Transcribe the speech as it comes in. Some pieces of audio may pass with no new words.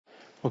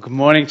Well, good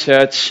morning,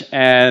 church,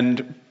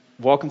 and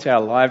welcome to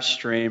our live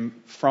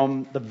stream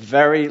from the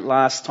very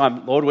last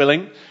time, Lord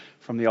willing,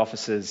 from the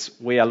offices.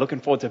 We are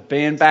looking forward to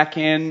being back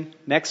in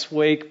next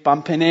week,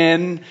 bumping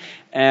in,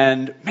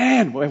 and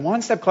man, we're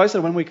one step closer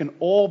to when we can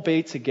all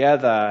be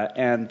together.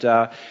 And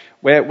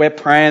we're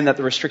praying that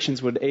the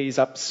restrictions would ease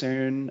up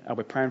soon.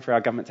 We're praying for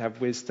our government to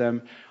have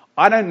wisdom.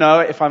 I don't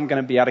know if I'm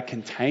going to be able to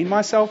contain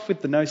myself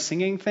with the no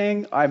singing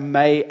thing. I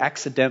may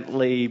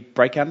accidentally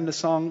break out into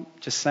song,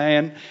 just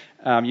saying.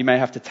 You may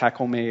have to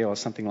tackle me or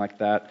something like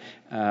that.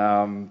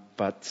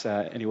 But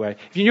anyway,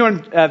 if you're new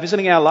and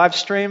visiting our live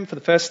stream for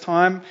the first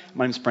time,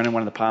 my name's Brendan,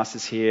 one of the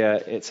pastors here.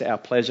 It's our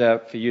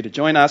pleasure for you to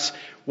join us.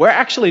 We're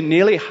actually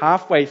nearly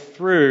halfway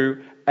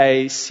through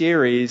a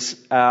series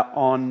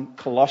on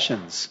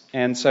Colossians.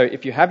 And so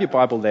if you have your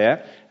Bible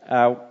there,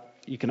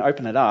 you can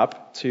open it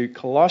up to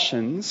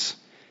Colossians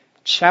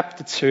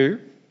chapter 2.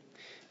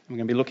 We're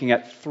going to be looking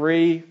at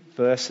 3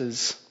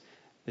 verses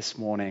this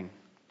morning.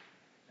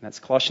 And that's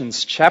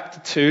Colossians chapter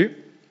 2,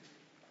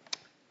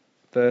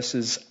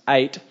 verses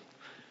 8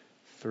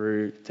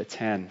 through to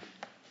 10.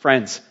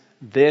 Friends,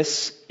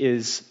 this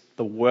is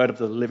the word of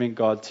the living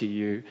God to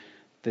you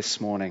this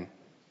morning.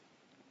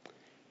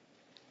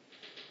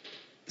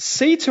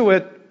 See to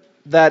it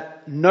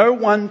that no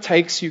one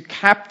takes you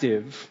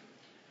captive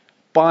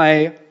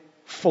by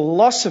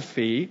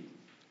philosophy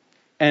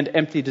and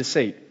empty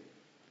deceit,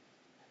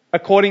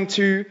 according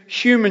to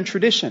human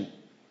tradition,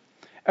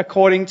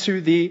 according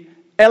to the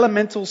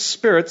elemental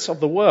spirits of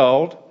the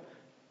world,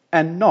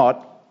 and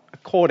not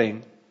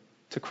according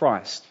to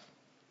Christ.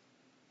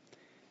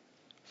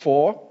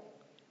 For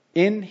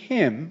in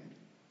him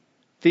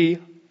the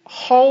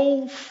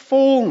whole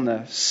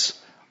fullness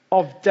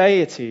of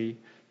deity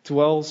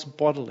dwells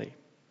bodily,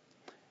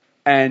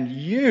 and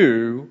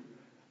you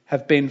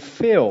have been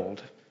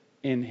filled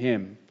in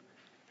him,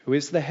 who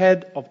is the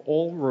head of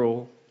all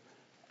rule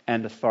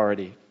and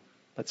authority.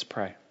 Let's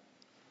pray.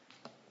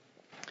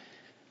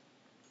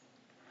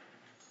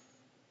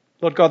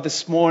 Lord God,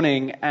 this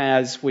morning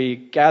as we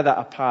gather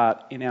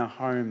apart in our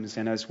homes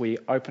and as we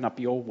open up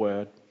your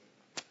word,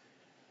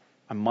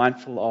 I'm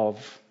mindful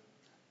of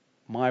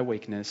my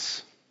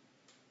weakness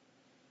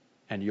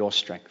and your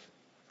strength.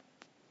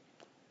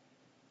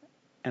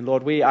 And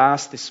Lord, we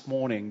ask this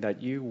morning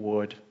that you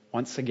would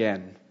once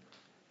again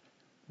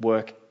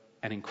work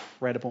an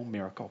incredible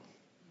miracle.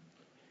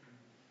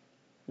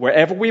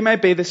 Wherever we may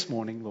be this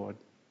morning, Lord,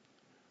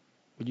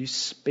 would you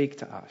speak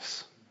to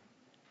us?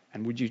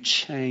 And would you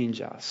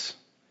change us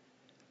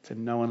to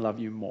know and love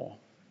you more?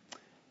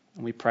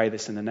 And we pray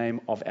this in the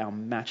name of our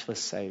matchless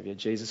Savior,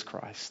 Jesus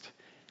Christ.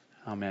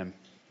 Amen.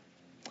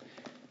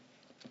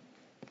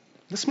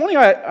 This morning,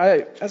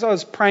 as I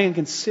was praying and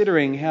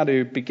considering how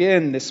to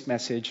begin this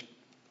message,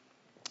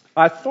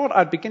 I thought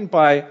I'd begin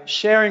by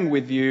sharing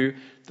with you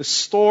the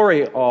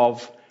story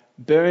of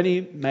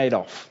Bernie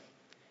Madoff.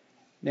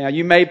 Now,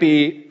 you may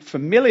be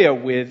familiar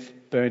with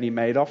Bernie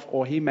Madoff,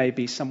 or he may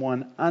be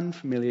someone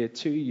unfamiliar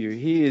to you.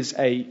 He is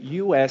a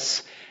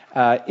US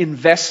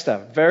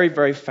investor, very,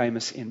 very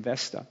famous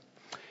investor.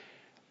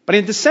 But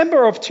in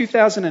December of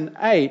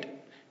 2008,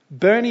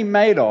 Bernie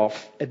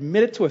Madoff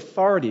admitted to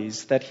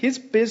authorities that his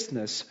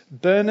business,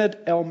 Bernard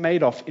L.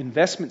 Madoff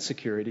Investment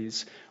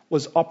Securities,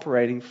 was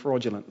operating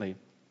fraudulently.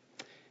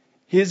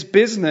 His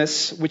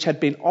business, which had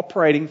been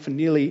operating for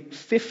nearly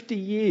 50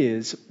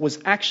 years, was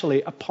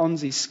actually a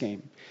Ponzi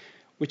scheme,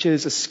 which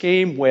is a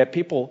scheme where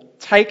people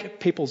take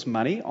people's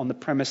money on the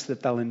premise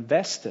that they'll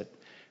invest it,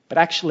 but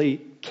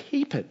actually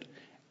keep it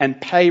and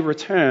pay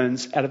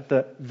returns out of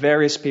the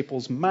various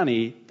people's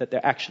money that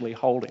they're actually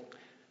holding.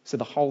 So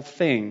the whole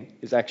thing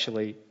is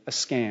actually a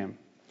scam.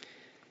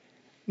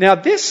 Now,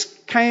 this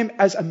came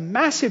as a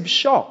massive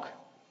shock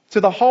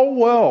to the whole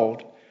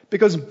world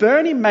because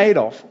Bernie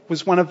Madoff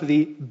was one of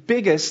the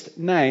biggest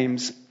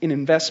names in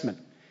investment.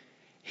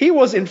 He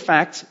was, in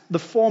fact, the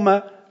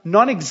former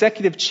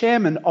non-executive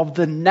chairman of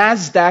the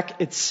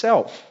NASDAQ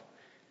itself.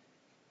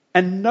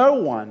 And no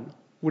one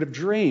would have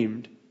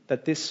dreamed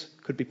that this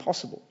could be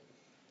possible.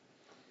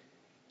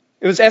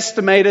 It was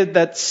estimated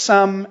that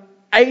some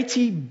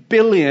 80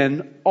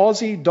 billion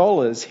Aussie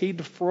dollars he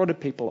defrauded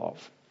people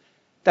of.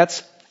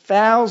 That's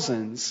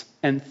thousands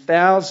and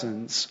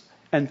thousands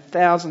and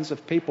thousands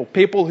of people.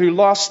 People who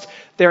lost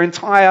their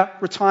entire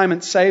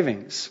retirement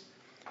savings.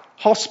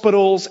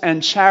 Hospitals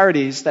and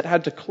charities that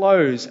had to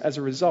close as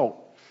a result.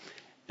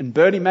 And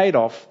Bernie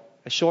Madoff,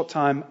 a short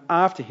time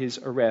after his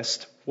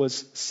arrest,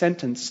 was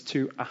sentenced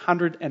to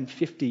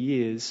 150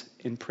 years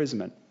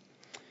imprisonment.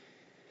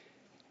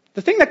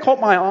 The thing that caught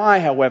my eye,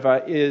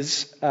 however,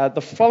 is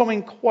the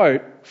following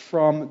quote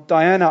from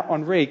Diana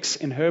Enriques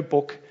in her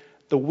book,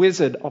 The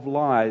Wizard of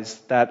Lies,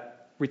 that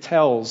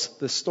retells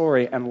the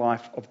story and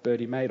life of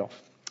Bernie Madoff.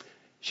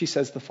 She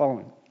says the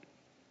following.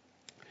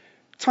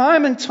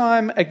 Time and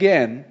time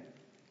again,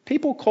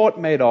 people caught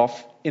Madoff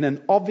in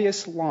an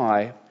obvious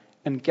lie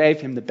and gave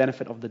him the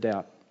benefit of the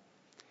doubt.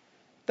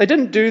 They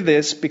didn't do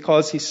this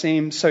because he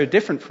seemed so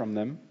different from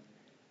them,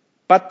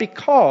 but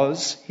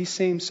because he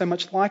seemed so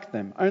much like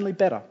them, only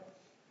better.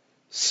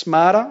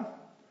 Smarter,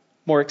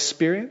 more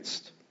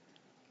experienced,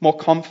 more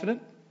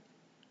confident,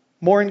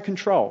 more in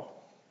control.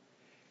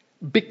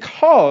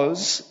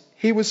 Because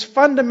he was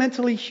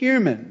fundamentally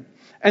human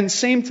and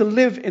seemed to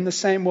live in the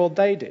same world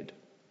they did.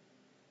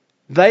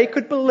 They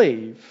could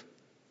believe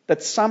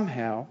that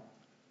somehow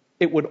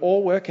it would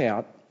all work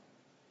out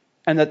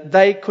and that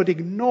they could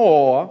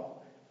ignore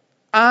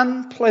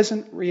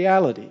unpleasant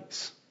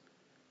realities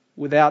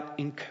without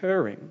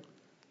incurring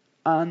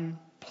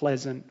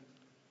unpleasant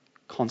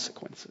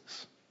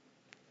consequences.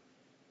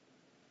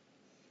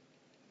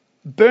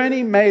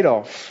 Bernie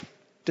Madoff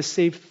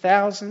deceived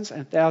thousands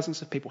and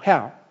thousands of people.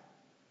 How?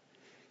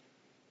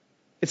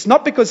 It's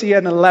not because he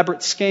had an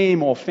elaborate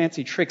scheme or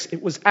fancy tricks.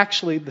 It was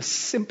actually the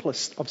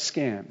simplest of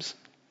scams.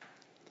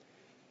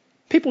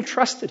 People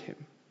trusted him.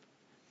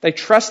 They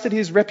trusted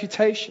his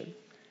reputation.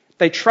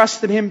 They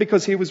trusted him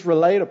because he was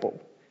relatable.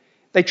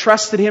 They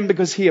trusted him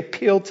because he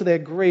appealed to their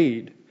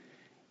greed.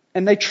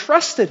 And they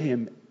trusted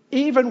him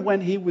even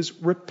when he was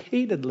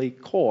repeatedly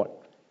caught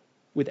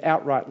with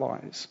outright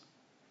lies.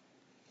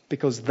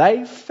 Because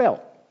they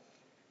felt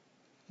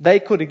they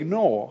could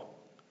ignore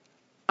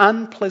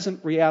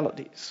unpleasant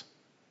realities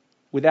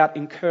without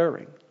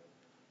incurring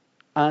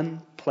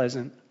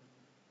unpleasant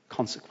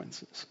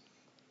consequences.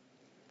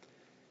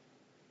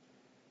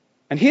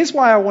 And here's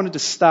why I wanted to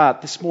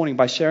start this morning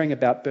by sharing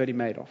about Bernie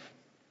Madoff.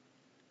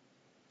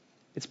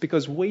 It's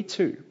because we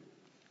too,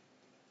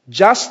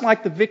 just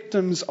like the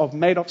victims of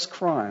Madoff's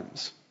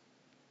crimes,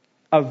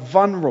 are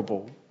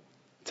vulnerable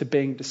to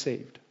being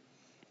deceived.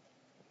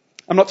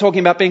 I'm not talking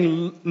about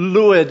being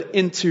lured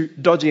into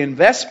dodgy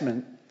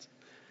investment.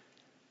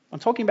 I'm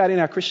talking about in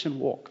our Christian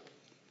walk.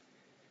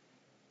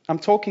 I'm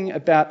talking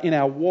about in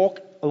our walk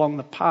along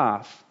the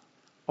path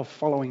of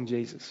following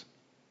Jesus.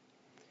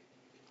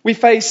 We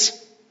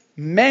face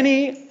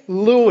many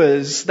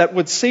lures that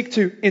would seek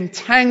to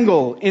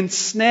entangle,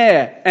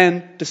 ensnare,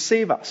 and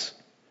deceive us.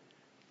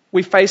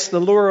 We face the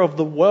lure of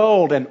the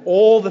world and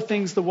all the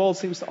things the world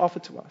seems to offer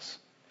to us.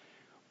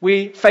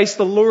 We face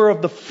the lure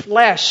of the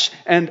flesh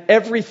and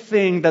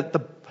everything that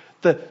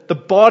the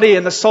body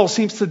and the soul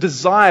seems to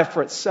desire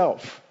for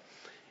itself.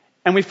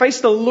 And we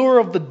face the lure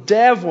of the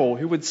devil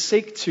who would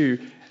seek to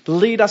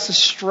lead us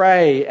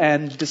astray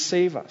and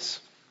deceive us.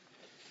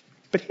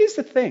 But here's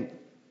the thing.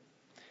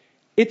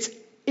 It's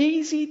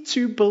easy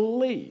to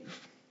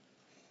believe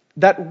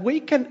that we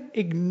can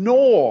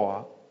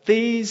ignore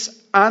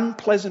these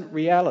unpleasant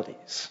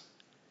realities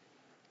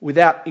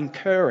without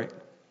incurring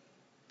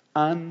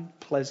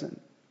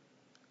unpleasant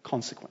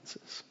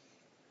consequences.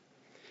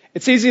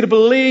 It's easy to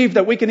believe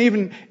that we can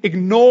even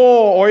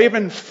ignore or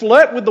even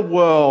flirt with the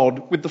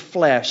world, with the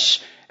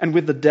flesh, and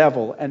with the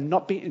devil and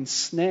not be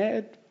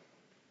ensnared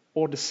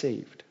or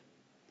deceived.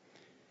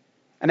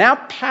 And our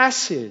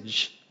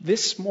passage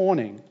this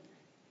morning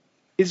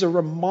is a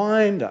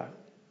reminder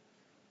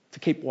to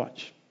keep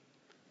watch,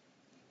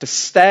 to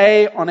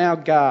stay on our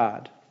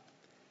guard,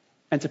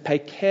 and to pay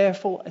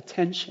careful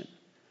attention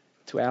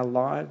to our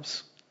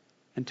lives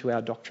and to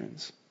our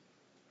doctrines.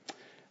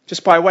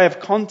 Just by way of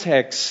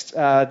context,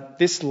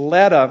 this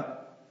letter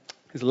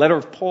is a letter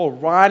of Paul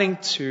writing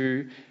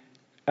to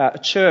a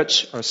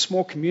church or a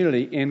small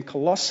community in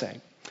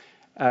Colossae,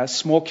 a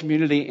small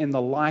community in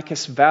the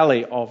Lycus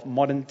Valley of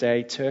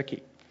modern-day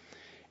Turkey.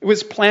 It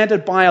was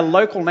planted by a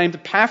local named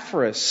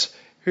Epaphras,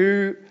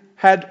 who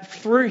had,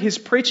 through his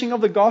preaching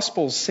of the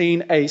Gospels,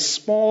 seen a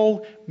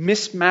small,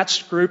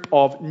 mismatched group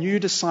of new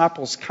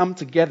disciples come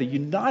together,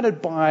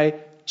 united by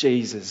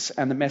Jesus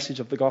and the message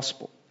of the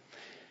Gospel.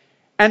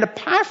 And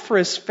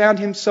Epaphras found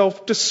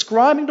himself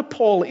describing to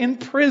Paul in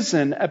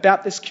prison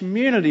about this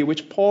community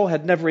which Paul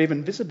had never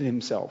even visited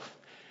himself.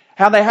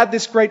 How they had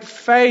this great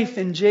faith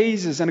in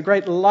Jesus and a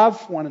great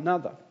love for one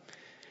another.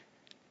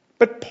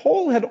 But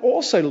Paul had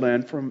also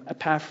learned from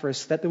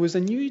Epaphras that there was a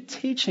new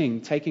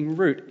teaching taking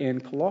root in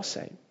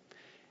Colossae.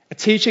 A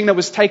teaching that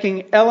was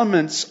taking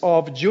elements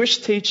of Jewish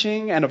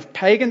teaching and of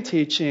pagan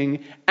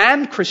teaching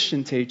and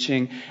Christian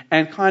teaching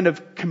and kind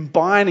of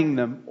combining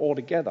them all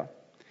together.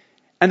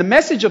 And the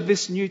message of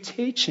this new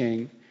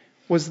teaching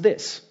was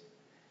this: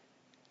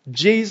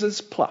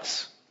 Jesus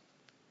plus.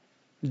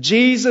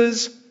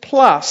 Jesus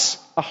plus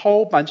a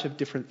whole bunch of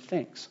different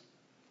things.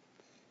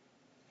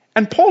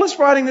 And Paul is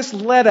writing this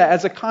letter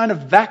as a kind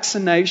of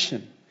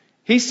vaccination.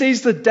 He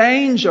sees the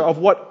danger of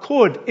what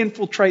could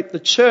infiltrate the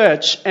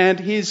church, and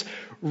he's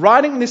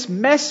writing this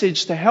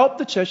message to help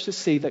the church to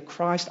see that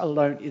Christ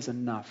alone is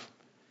enough,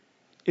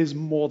 is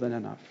more than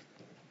enough.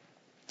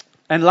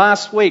 And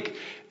last week,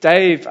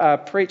 Dave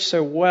preached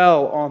so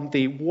well on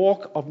the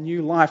walk of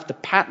new life, the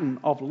pattern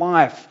of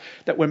life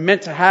that we're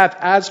meant to have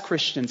as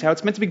Christians, how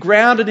it's meant to be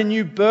grounded in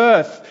new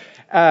birth.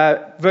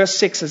 Verse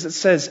 6, as it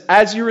says,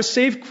 as you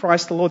receive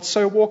Christ the Lord,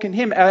 so walk in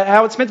Him.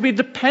 How it's meant to be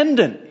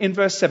dependent in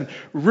verse 7,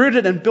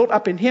 rooted and built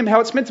up in Him.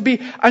 How it's meant to be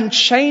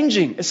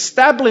unchanging,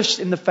 established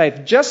in the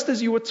faith, just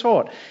as you were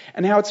taught.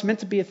 And how it's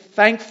meant to be a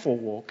thankful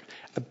walk,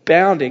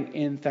 abounding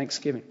in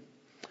thanksgiving.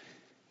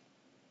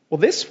 Well,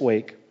 this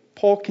week,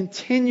 Paul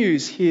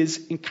continues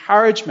his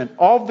encouragement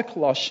of the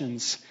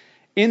Colossians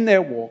in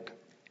their walk,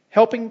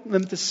 helping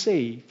them to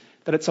see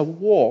that it's a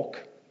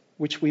walk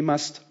which we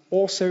must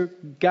also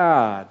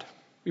guard.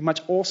 We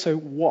must also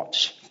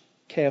watch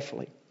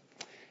carefully.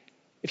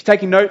 If you're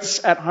taking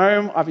notes at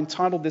home, I've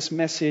entitled this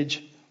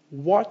message,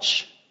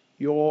 Watch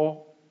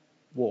Your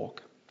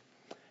Walk.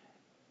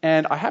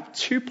 And I have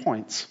 2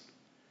 points.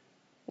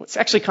 Well, it's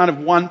actually kind of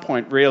 1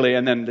 point really,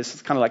 and then this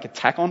is kind of like a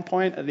tack-on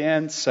point at the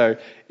end. So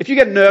if you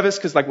get nervous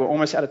because we're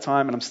almost out of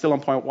time and I'm still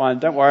on point 1,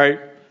 don't worry.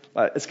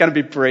 It's going to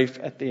be brief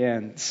at the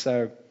end.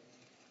 So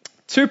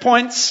 2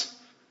 points,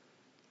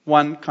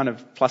 1 kind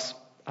of plus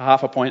a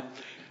half a point.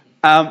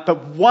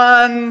 But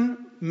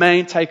one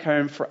main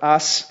take-home for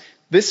us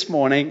this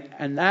morning,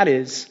 and that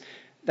is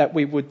that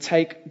we would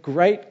take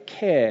great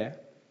care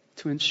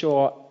to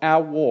ensure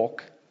our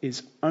walk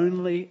is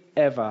only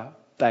ever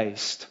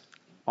based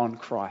on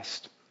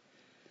Christ.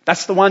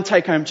 That's the one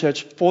take-home,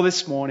 church, for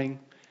this morning,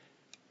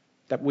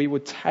 that we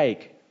would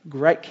take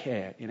great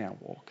care in our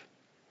walk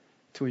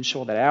to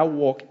ensure that our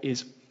walk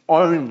is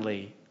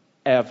only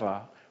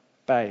ever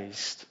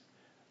based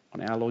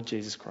on our Lord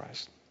Jesus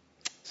Christ.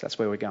 So that's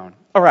where we're going.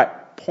 All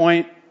right,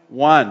 point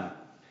 1.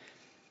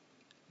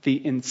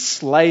 The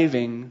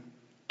enslaving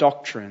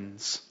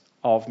doctrines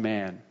of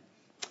man.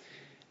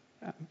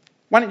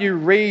 Why don't you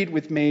read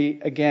with me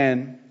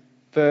again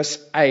verse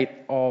 8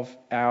 of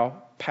our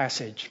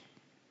passage.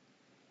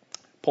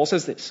 Paul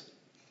says this.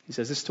 He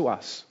says this to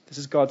us. This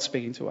is God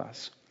speaking to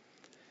us.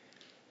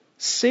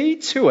 See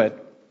to it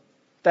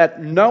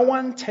that no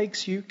one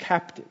takes you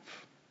captive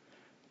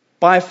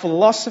by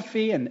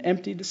philosophy and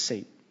empty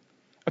deceit,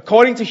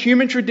 according to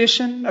human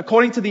tradition,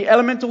 according to the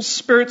elemental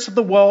spirits of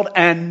the world,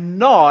 and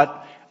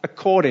not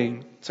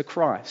according to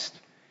Christ.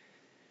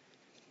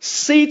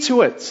 See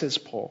to it, says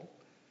Paul.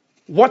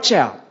 Watch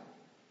out.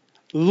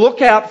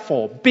 Look out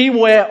for.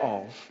 Beware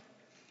of.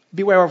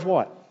 Beware of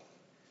what?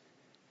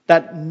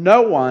 That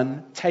no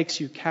one takes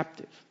you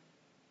captive.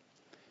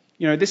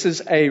 You know, this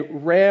is a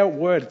rare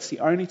word. It's the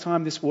only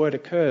time this word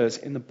occurs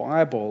in the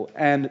Bible.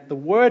 And the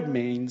word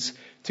means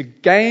to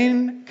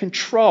gain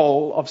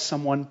control of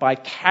someone by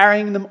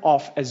carrying them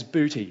off as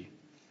booty.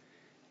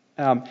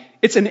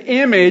 It's an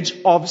image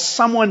of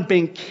someone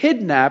being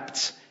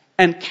kidnapped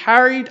and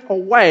carried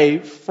away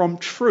from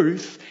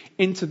truth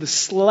into the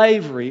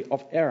slavery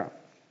of error.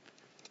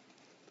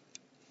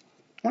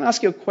 I want to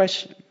ask you a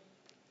question.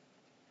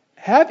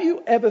 Have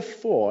you ever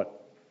thought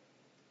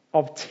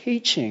of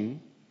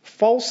teaching,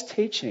 false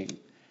teaching,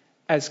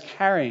 as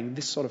carrying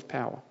this sort of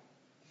power?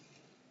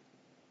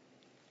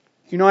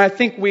 You know, I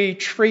think we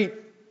treat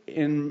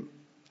in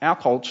our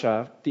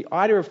culture the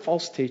idea of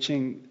false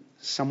teaching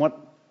somewhat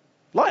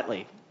lightly.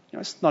 You know,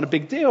 it's not a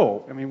big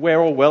deal. I mean, we're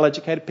all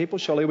well-educated people.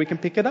 Surely we can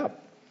pick it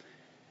up.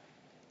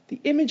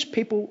 The image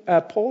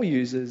Paul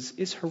uses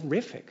is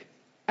horrific,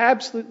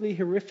 absolutely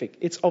horrific.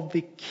 It's of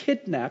the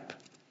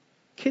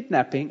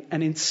kidnapping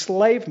and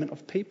enslavement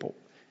of people,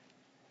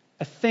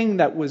 a thing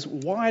that was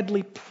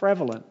widely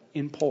prevalent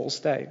in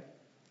Paul's day.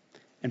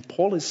 And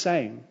Paul is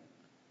saying,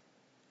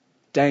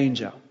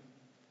 danger.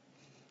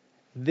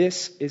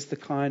 This is the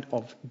kind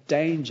of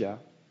danger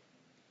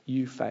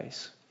you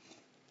face.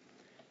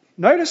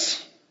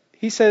 Notice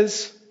he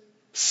says,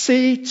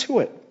 see to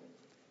it.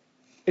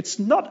 It's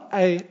not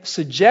a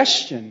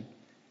suggestion,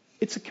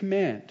 it's a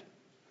command.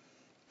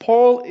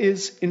 Paul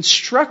is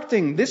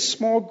instructing this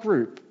small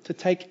group to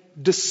take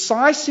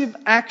decisive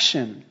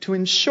action to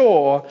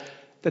ensure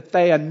that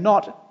they are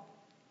not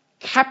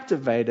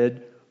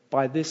captivated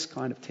by this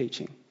kind of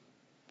teaching.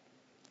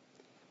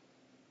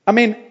 I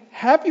mean,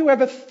 have you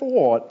ever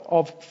thought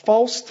of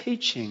false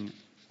teaching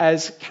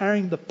as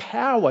carrying the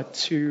power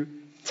to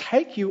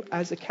take you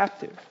as a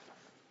captive?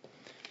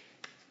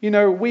 You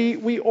know,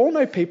 we all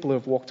know people who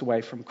have walked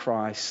away from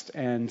Christ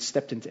and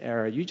stepped into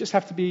error. You just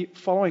have to be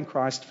following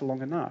Christ for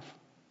long enough.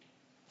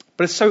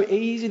 But it's so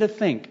easy to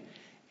think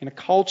in a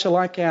culture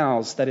like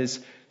ours that is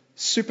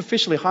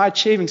superficially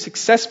high-achieving,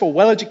 successful,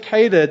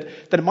 well-educated,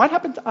 that it might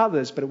happen to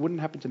others, but it wouldn't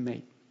happen to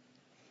me.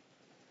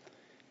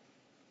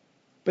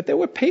 But there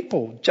were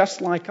people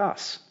just like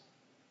us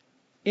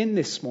in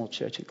this small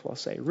church in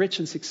Colossae, rich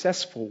and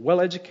successful,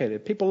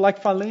 well-educated, people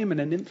like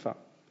Philemon and Nympha.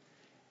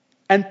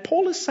 And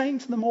Paul is saying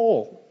to them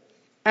all,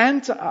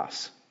 and to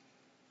us,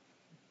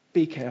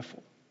 be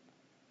careful.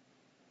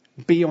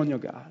 Be on your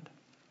guard.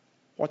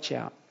 Watch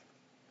out.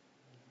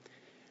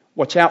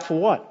 Watch out for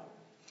what?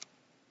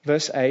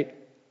 Verse 8,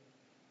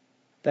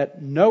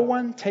 that no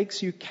one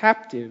takes you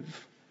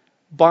captive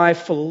by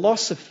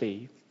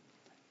philosophy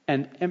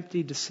and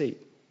empty deceit.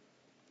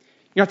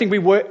 You know, I think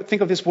we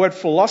think of this word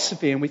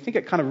philosophy and we think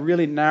it kind of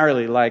really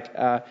narrowly, like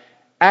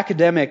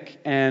academic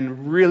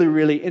and really,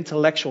 really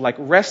intellectual, like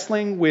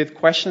wrestling with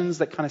questions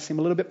that kind of seem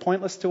a little bit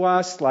pointless to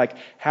us, like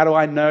how do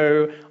I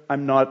know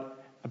I'm not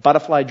a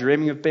butterfly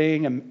dreaming of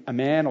being a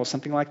man or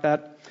something like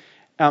that.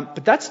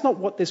 But that's not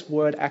what this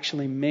word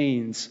actually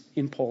means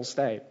in Paul's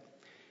day.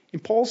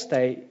 In Paul's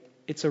day,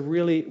 it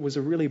was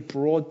a really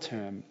broad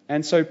term,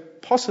 and so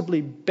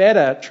possibly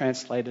better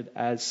translated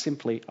as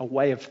simply a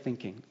way of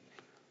thinking.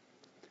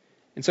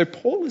 And so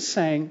Paul is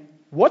saying,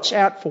 watch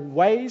out for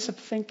ways of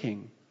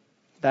thinking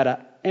that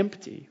are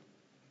empty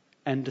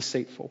and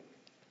deceitful.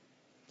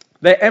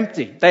 They're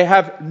empty. They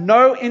have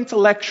no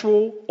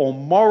intellectual or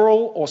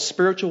moral or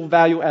spiritual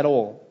value at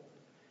all.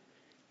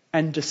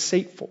 And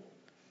deceitful.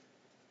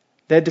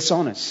 They're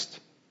dishonest.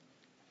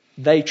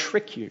 They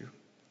trick you.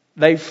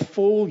 They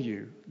fool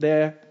you.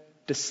 They're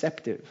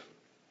deceptive.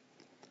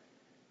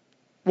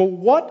 Well,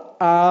 what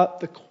are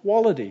the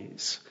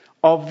qualities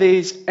of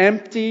these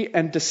empty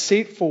and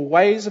deceitful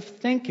ways of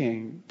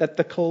thinking that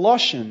the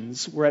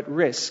Colossians were at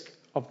risk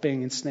of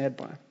being ensnared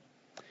by?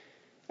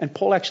 And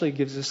Paul actually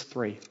gives us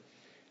three.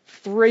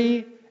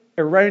 Three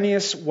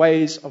erroneous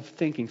ways of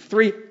thinking.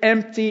 Three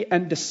empty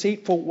and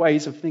deceitful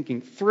ways of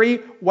thinking. Three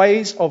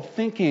ways of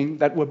thinking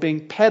that were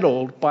being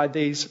peddled by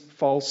these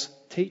false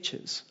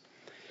teachers.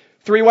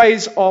 Three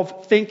ways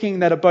of thinking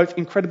that are both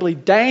incredibly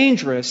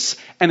dangerous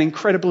and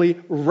incredibly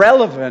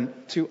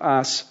relevant to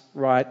us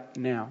right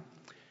now.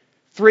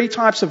 Three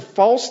types of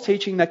false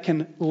teaching that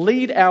can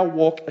lead our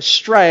walk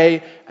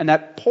astray and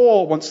that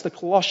Paul wants the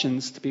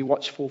Colossians to be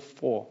watchful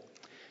for.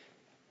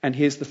 And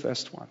here's the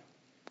first one.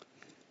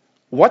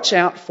 Watch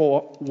out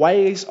for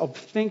ways of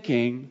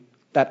thinking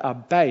that are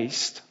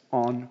based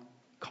on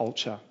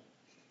culture.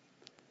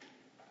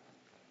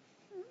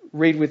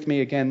 Read with me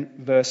again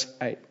verse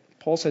 8.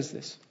 Paul says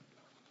this.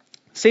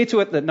 See to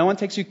it that no one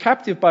takes you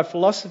captive by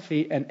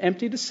philosophy and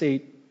empty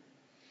deceit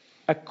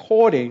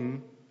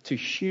according to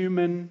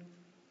human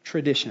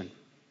tradition.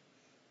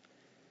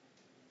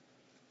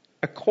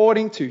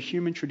 According to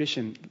human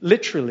tradition.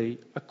 Literally,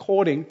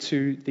 according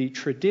to the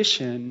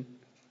tradition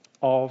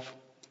of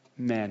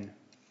men.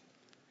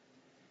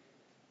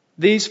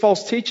 These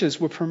false teachers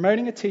were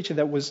promoting a teaching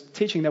that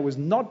was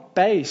not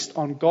based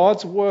on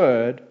God's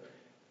word,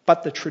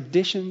 but the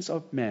traditions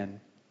of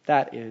men.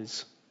 That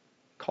is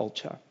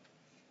culture.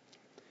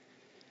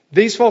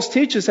 These false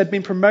teachers had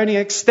been promoting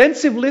an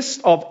extensive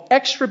list of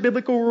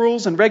extra-biblical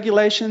rules and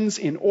regulations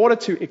in order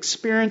to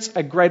experience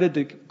a greater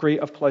degree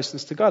of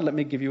closeness to God. Let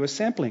me give you a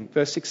sampling.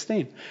 Verse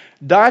 16.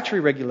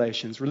 Dietary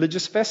regulations,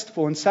 religious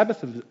festival and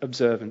Sabbath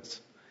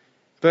observance.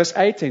 Verse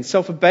 18,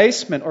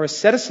 self-abasement or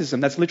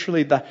asceticism. That's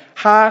literally the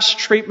harsh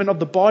treatment of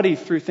the body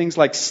through things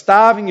like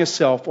starving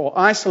yourself or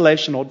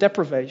isolation or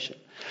deprivation.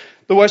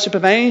 The worship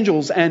of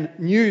angels and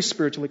new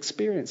spiritual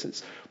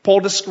experiences.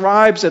 Paul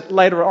describes it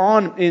later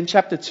on in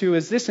chapter 2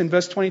 as this in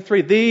verse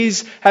 23.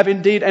 These have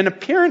indeed an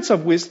appearance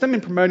of wisdom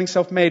in promoting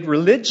self-made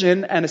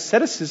religion and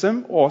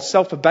asceticism or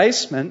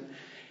self-abasement.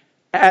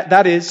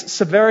 That is,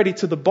 severity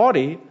to the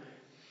body.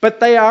 But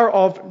they are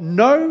of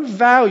no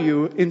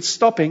value in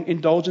stopping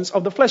indulgence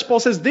of the flesh. Paul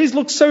says these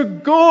look so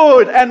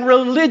good and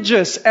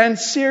religious and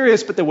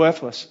serious, but they're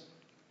worthless.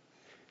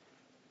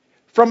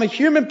 From a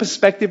human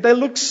perspective, they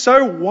look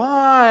so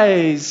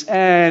wise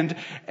and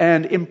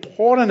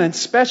important and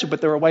special, but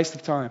they're a waste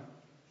of time.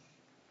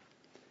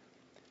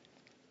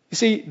 You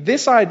see,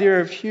 this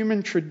idea of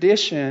human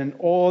tradition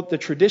or the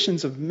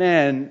traditions of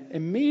men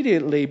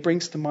immediately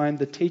brings to mind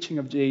the teaching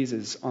of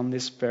Jesus on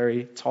this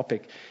very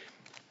topic.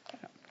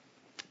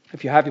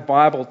 If you have your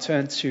Bible,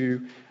 turn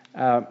to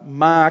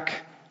Mark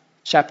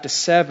chapter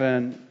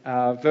 7,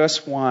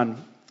 verse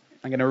 1.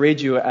 I'm going to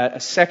read you a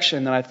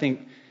section that I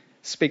think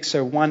speaks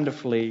so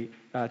wonderfully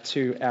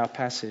to our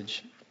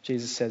passage.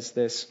 Jesus says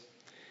this.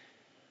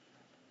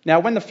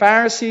 Now when the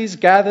Pharisees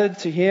gathered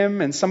to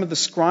him and some of the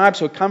scribes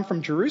who had come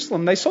from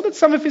Jerusalem, they saw that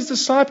some of his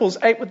disciples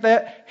ate with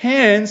their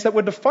hands that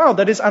were defiled,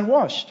 that is,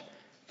 unwashed.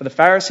 For the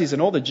Pharisees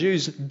and all the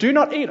Jews do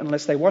not eat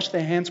unless they wash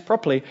their hands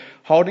properly,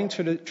 holding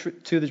to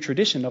the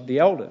tradition of the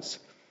elders.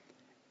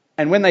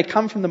 And when they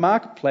come from the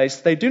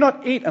marketplace, they do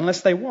not eat unless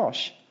they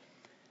wash.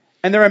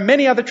 And there are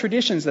many other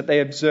traditions that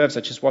they observe,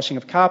 such as washing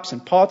of cups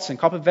and pots and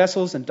copper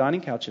vessels and dining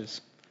couches.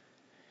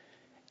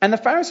 And the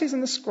Pharisees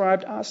and the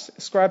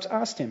scribes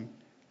asked him,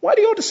 why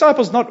do your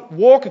disciples not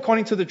walk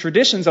according to the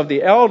traditions of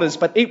the elders,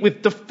 but eat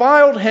with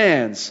defiled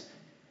hands?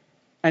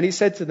 And he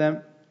said to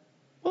them,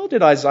 well,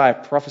 did Isaiah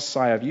prophesy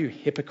of you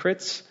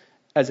hypocrites,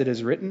 as it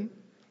is written?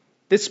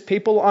 This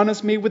people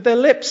honors me with their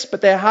lips,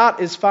 but their heart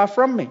is far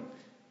from me.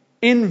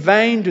 In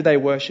vain do they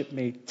worship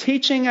me,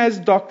 teaching as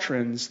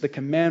doctrines the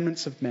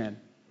commandments of men.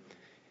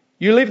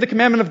 You leave the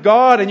commandment of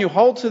God and you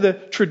hold to the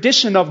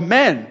tradition of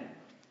men.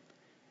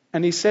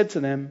 And he said to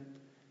them,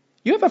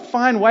 you have a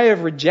fine way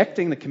of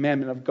rejecting the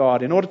commandment of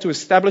God in order to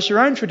establish your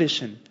own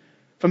tradition.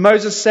 For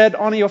Moses said,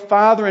 honor your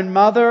father and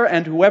mother,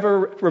 and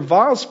whoever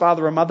reviles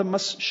father or mother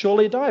must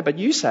surely die. But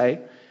you say,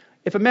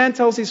 if a man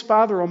tells his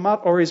father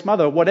or his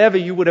mother, whatever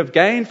you would have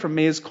gained from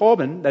me is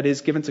Corban, that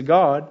is given to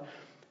God,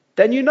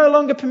 then you no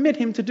longer permit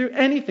him to do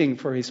anything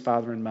for his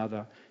father and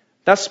mother,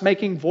 thus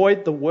making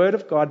void the word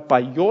of God by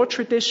your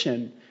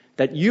tradition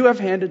that you have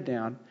handed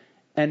down,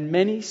 and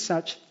many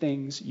such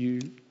things you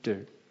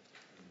do.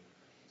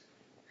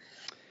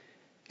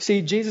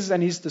 See, Jesus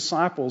and his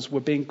disciples were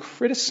being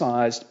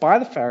criticized by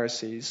the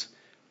Pharisees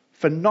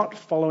for not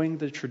following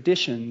the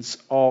traditions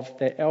of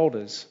their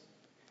elders.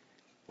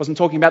 Wasn't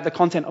talking about the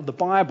content of the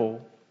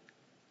Bible.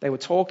 They were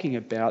talking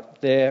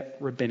about their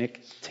rabbinic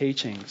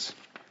teachings.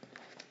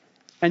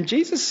 And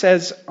Jesus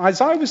says,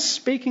 Isaiah was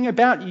speaking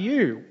about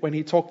you when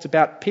he talked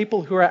about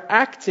people who are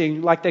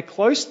acting like they're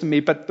close to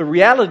me, but the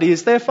reality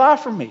is they're far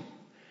from me.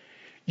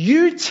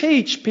 You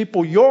teach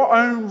people your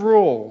own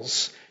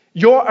rules,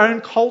 your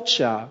own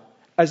culture,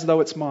 as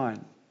though it's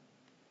mine.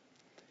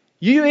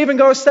 You even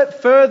go a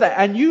step further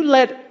and you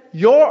let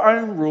your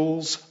own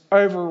rules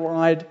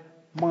override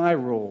my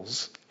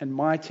rules and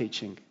my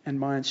teaching and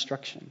my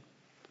instruction.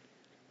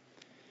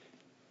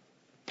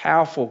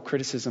 Powerful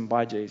criticism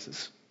by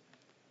Jesus.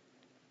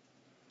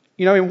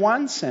 You know, in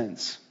one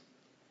sense,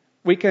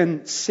 we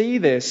can see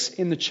this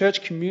in the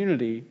church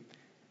community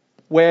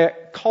where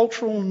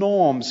cultural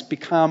norms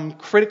become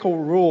critical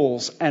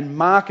rules and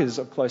markers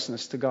of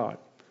closeness to God.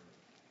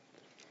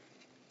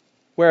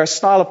 Where a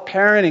style of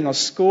parenting or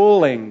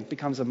schooling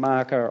becomes a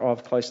marker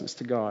of closeness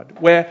to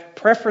God. Where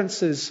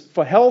preferences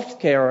for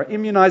healthcare or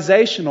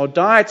immunization or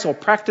diets or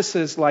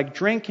practices like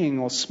drinking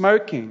or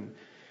smoking.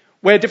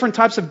 Where different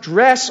types of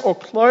dress or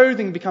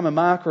clothing become a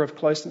marker of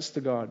closeness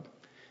to God.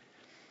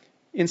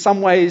 In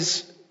some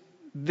ways,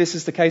 this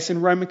is the case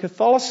in Roman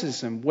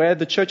Catholicism, where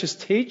the church's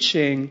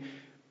teaching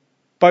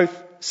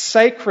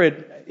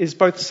is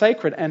both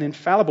sacred and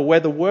infallible, where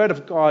the Word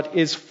of God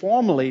is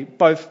formally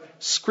both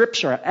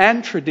Scripture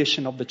and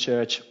tradition of the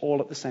church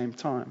all at the same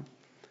time.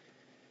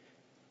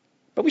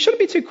 But we shouldn't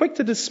be too quick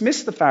to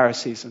dismiss the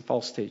Pharisees and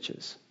false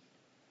teachers.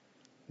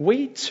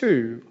 We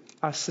too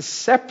are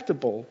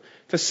susceptible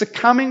to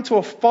succumbing to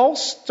a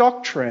false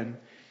doctrine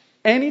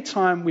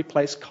anytime we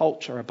place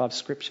culture above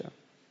Scripture.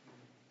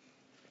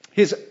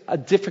 Here's a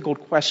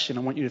difficult question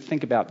I want you to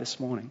think about this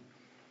morning.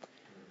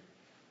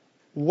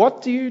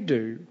 What do you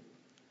do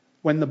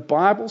when the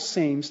Bible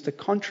seems to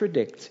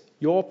contradict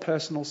your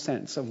personal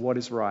sense of what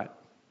is right?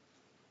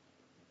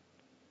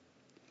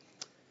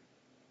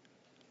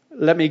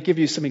 Let me give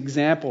you some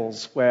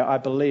examples where I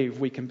believe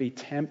we can be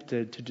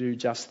tempted to do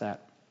just that.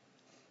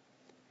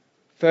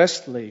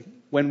 Firstly,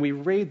 when we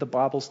read the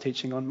Bible's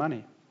teaching on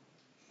money.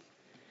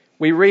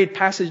 We read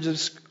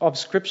passages of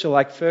Scripture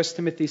like 1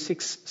 Timothy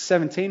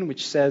 6:17,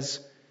 which says,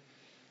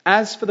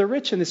 "As for the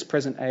rich in this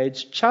present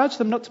age, charge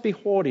them not to be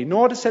haughty,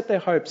 nor to set their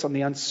hopes on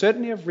the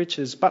uncertainty of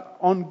riches, but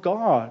on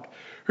God,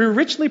 who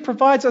richly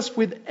provides us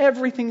with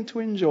everything to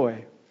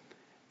enjoy.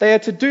 They are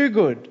to do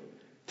good,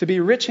 to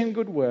be rich in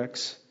good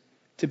works,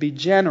 to be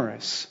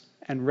generous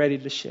and ready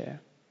to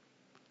share."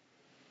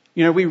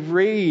 You know, we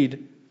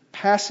read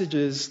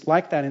passages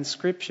like that in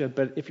Scripture,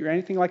 but if you're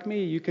anything like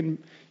me, you can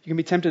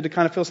be tempted to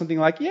kind of feel something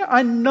like, yeah,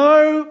 I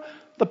know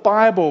the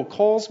Bible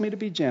calls me to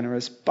be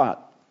generous,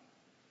 but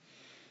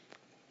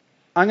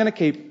I'm going to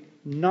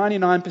keep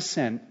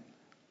 99%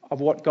 of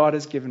what God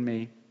has given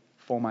me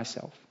for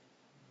myself.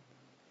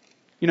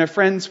 You know,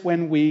 friends,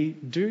 when we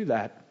do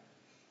that,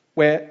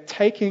 we're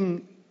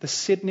taking the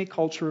Sydney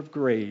culture of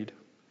greed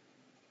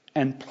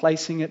and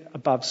placing it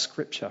above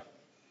Scripture.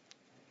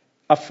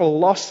 A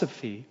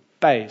philosophy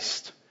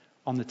based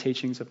on the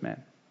teachings of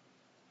men.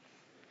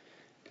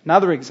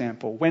 Another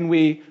example, when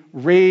we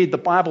read the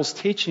Bible's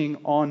teaching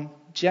on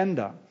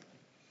gender,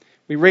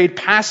 we read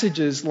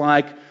passages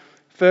like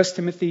 1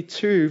 Timothy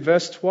 2,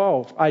 verse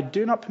 12, "I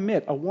do not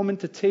permit a woman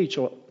to teach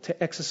or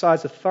to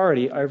exercise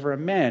authority over a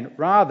man.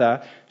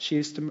 Rather, she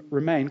is to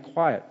remain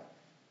quiet."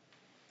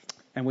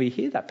 And we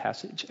hear that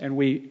passage and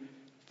we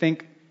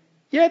think,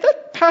 yeah,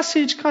 that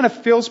passage kind of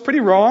feels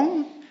pretty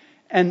wrong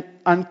and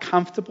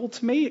uncomfortable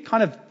to me. It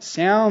kind of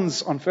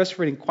sounds, on first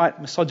reading,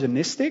 quite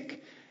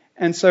misogynistic.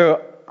 And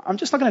so I'm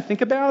just not going to think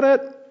about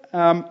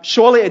it.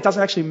 Surely it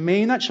doesn't actually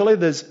mean that. Surely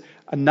there's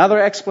another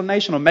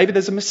explanation, or maybe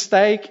there's a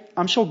mistake.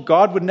 I'm sure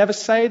God would never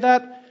say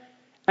that.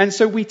 And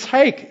so we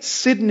take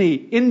Sydney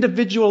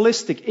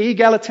individualistic,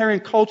 egalitarian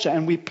culture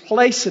and we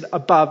place it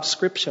above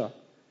Scripture.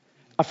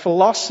 A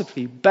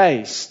philosophy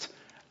based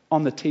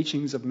on the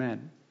teachings of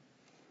men.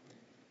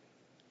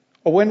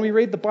 Or when we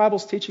read the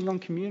Bible's teaching on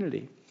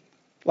community,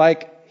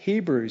 like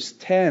Hebrews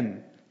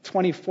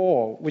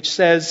 10:24, which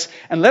says,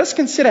 "And let us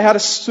consider how to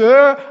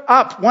stir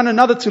up one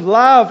another to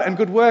love and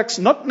good works,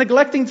 not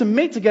neglecting to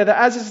meet together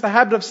as is the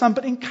habit of some,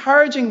 but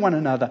encouraging one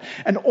another.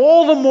 And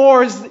all the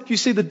more as you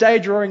see the day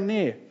drawing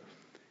near."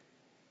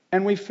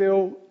 And we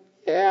feel,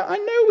 yeah, I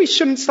know we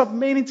shouldn't stop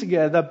meeting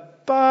together,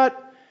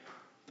 but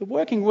the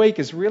working week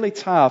is really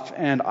tough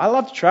and I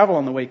love to travel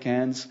on the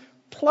weekends.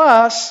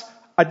 Plus,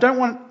 I don't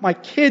want my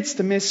kids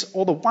to miss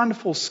all the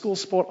wonderful school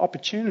sport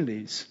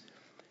opportunities.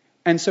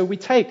 And so we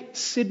take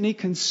Sydney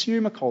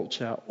consumer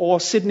culture or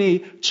Sydney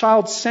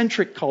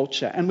child-centric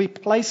culture and we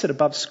place it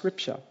above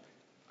Scripture,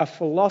 a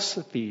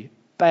philosophy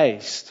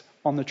based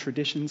on the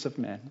traditions of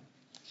men.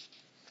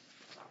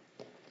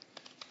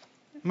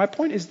 My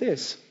point is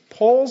this.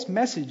 Paul's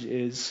message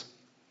is,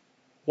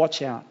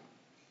 watch out.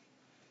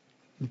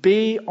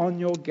 Be on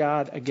your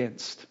guard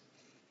against.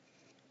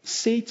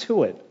 See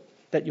to it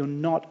that you're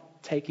not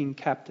taken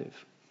captive.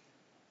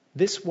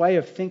 This way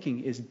of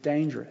thinking is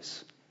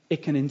dangerous.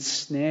 It can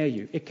ensnare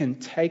you. It can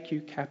take you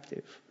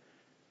captive.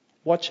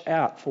 Watch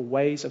out for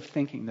ways of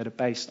thinking that are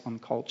based on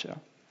culture.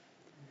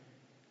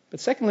 But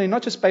secondly,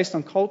 not just based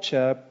on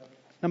culture.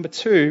 Number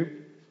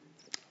two,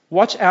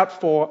 Watch out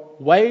for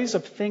ways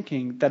of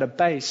thinking that are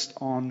based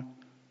on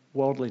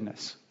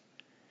worldliness.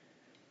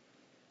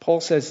 Paul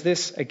says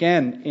this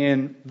again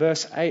in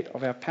verse 8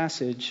 of our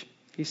passage.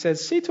 He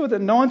says, "See to it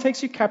that no one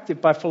takes you captive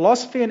by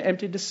philosophy and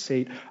empty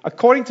deceit,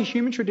 according to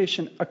human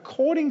tradition,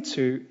 according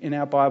to, in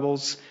our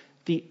Bibles,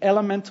 the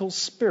elemental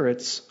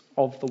spirits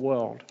of the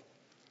world."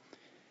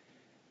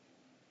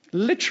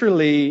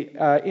 Literally,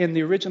 in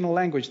the original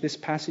language, this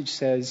passage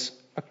says,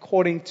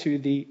 according to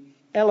the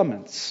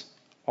elements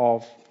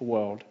of the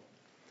world.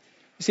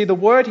 You see, the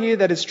word here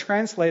that is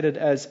translated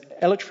as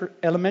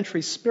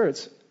elementary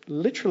spirits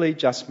literally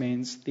just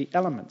means the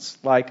elements,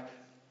 like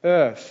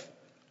earth,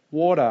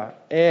 water,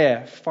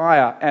 air,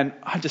 fire, and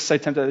I'm just so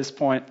tempted at this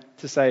point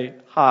to say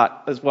heart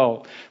as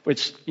well,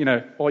 which,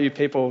 all you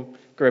people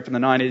grew up in the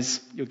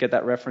 90s, you'll get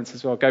that reference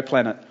as well. Go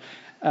Planet.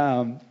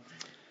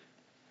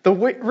 The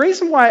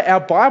reason why our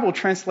Bible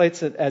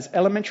translates it as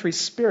elementary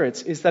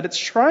spirits is that it's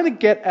trying to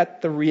get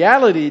at the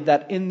reality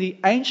that in the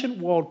ancient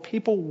world,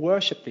 people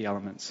worship the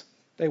elements.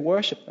 They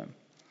worship them.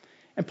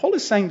 And Paul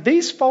is saying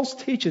these false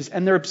teachers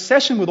and their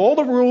obsession with all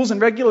the rules and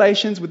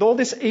regulations, with all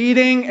this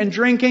eating and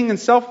drinking and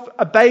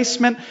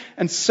self-abasement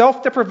and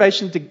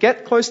self-deprivation to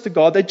get close to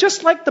God, they're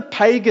just like the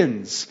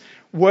pagans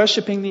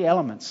worshipping the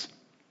elements.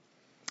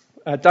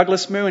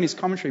 Douglas Moo in his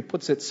commentary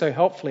puts it so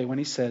helpfully when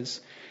he says,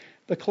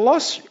 the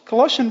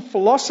Colossian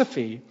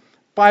philosophy,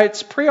 by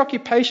its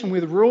preoccupation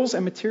with rules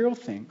and material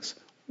things,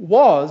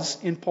 was,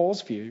 in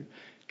Paul's view,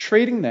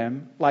 treating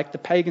them like the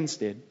pagans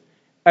did,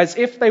 as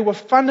if they were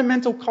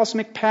fundamental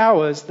cosmic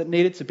powers that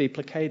needed to be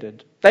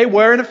placated. They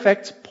were, in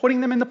effect, putting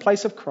them in the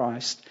place of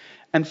Christ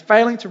and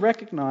failing to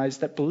recognize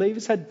that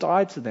believers had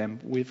died to them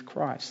with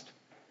Christ.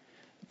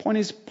 The point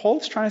is,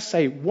 Paul's trying to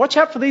say, watch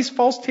out for these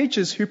false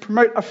teachers who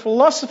promote a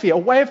philosophy, a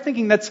way of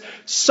thinking that's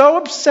so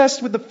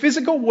obsessed with the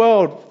physical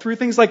world through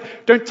things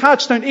like don't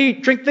touch, don't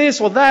eat, drink this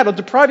or that, or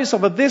deprive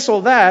yourself of this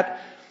or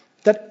that,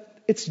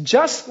 that it's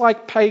just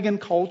like pagan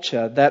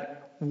culture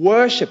that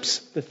worships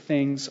the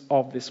things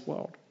of this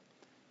world.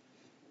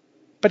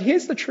 But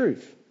here's the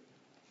truth.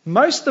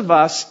 Most of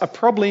us are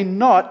probably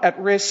not at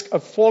risk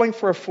of falling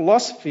for a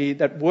philosophy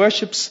that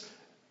worships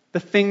the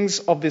things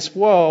of this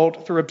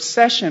world through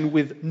obsession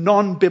with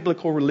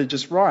non-biblical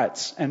religious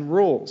rites and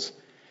rules.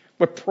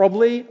 We're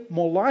probably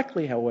more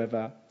likely,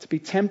 however, to be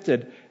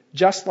tempted,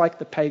 just like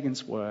the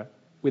pagans were,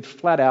 with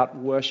flat-out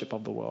worship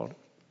of the world.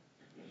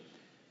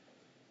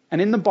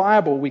 And in the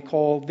Bible, we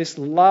call this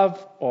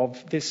love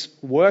of, this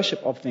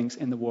worship of things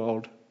in the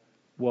world,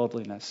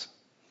 worldliness.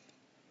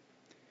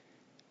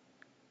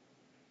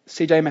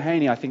 C.J.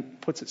 Mahaney, I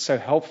think, puts it so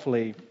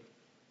helpfully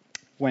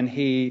when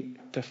he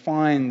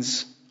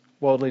defines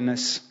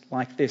worldliness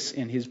like this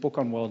in his book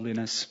on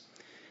worldliness.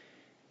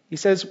 He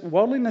says,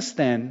 worldliness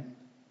then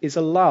is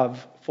a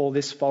love for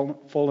this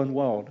fallen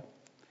world.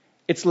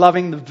 It's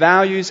loving the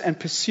values and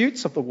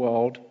pursuits of the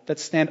world that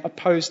stand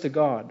opposed to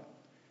God.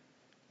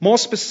 More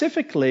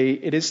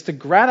specifically, it is to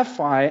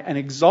gratify and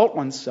exalt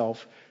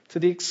oneself to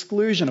the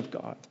exclusion of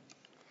God.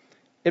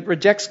 It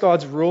rejects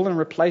God's rule and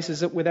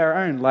replaces it with our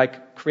own,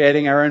 like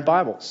creating our own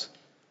Bibles.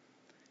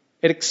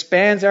 It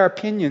expands our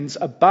opinions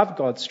above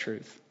God's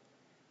truth.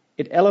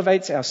 It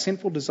elevates our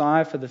sinful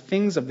desire for the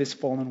things of this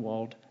fallen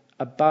world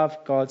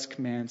above God's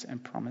commands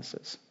and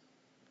promises.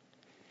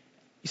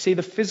 You see,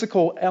 the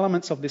physical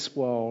elements of this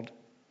world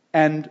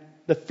and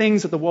the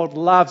things that the world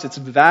loves, its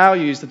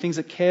values, the things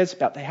it cares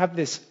about, they have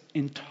this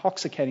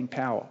intoxicating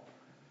power.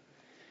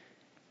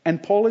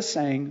 And Paul is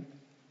saying,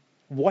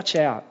 watch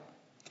out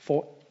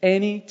for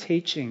any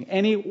teaching,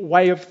 any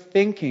way of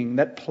thinking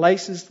that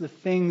places the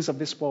things of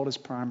this world as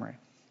primary.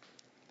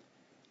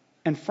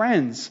 And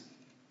friends,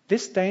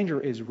 this danger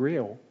is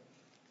real.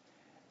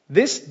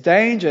 This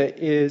danger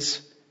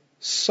is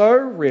so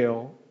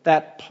real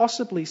that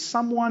possibly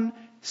someone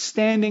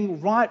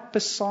standing right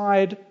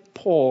beside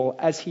Paul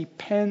as he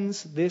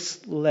pens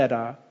this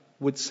letter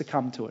would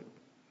succumb to it.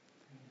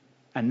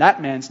 And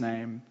that man's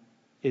name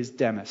is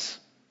Demas.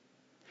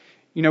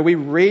 We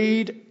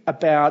read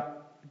about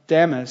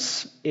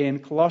Demas in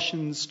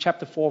Colossians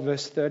chapter 4,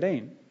 verse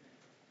 13.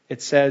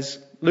 It says,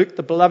 Luke,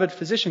 the beloved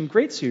physician,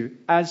 greets you,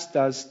 as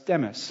does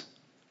Demas.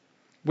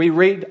 We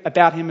read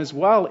about him as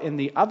well in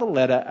the other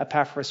letter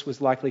Epaphras was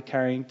likely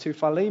carrying to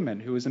Philemon,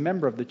 who was a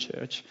member of the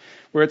church,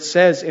 where it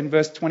says in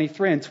verse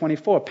 23 and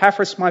 24,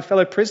 Epaphras, my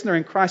fellow prisoner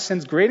in Christ,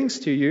 sends greetings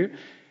to you,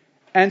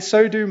 and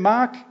so do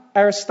Mark,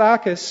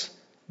 Aristarchus,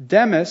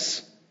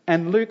 Demas,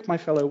 and Luke, my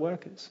fellow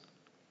workers.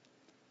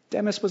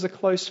 Demas was a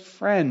close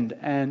friend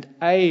and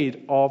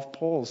aide of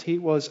Paul's. He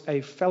was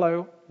a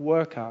fellow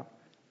worker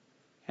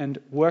and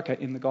worker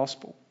in the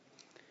gospel.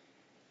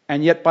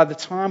 And yet by the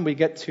time we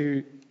get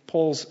to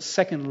Paul's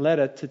second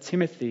letter to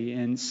Timothy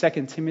in 2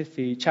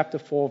 Timothy chapter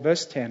 4,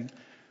 verse 10,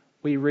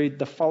 we read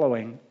the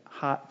following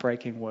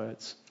heartbreaking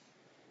words.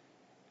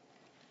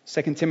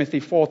 2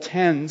 Timothy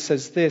 4:10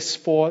 says this,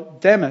 for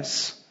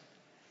Demas,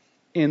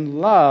 in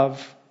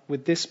love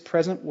with this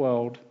present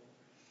world,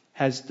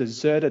 has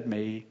deserted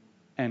me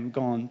and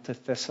gone to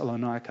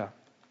Thessalonica.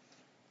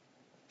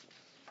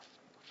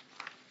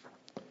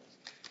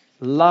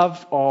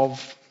 love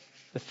of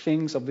the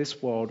things of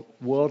this world,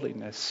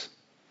 worldliness,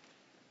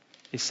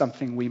 is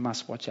something we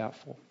must watch out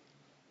for.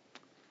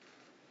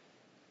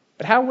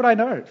 But how would I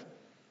know?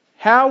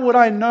 How would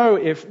I know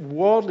if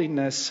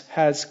worldliness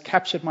has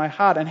captured my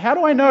heart? And how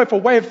do I know if a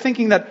way of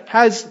thinking that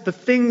has the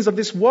things of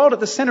this world at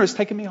the center has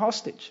taken me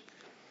hostage?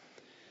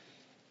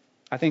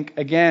 I think,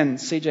 again,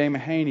 C.J.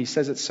 Mahaney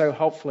says it so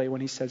helpfully when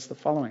he says the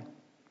following.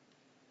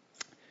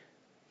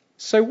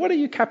 So what are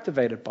you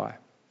captivated by?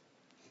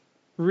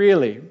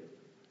 Really,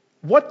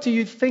 what do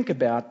you think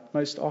about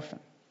most often?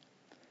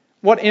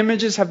 What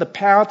images have the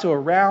power to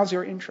arouse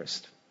your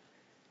interest?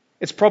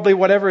 It's probably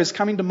whatever is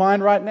coming to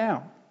mind right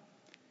now.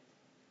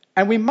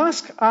 And we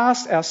must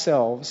ask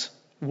ourselves,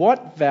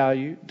 what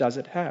value does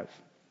it have?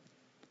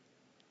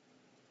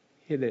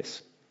 Hear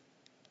this.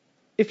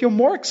 If you're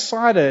more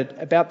excited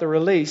about the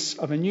release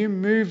of a new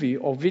movie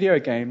or video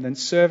game than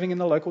serving in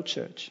the local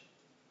church,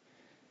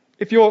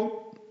 if you're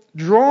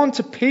drawn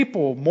to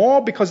people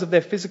more because of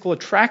their physical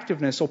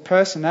attractiveness or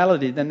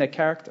personality than their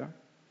character,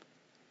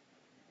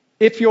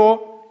 if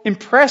you're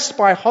impressed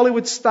by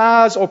Hollywood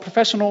stars or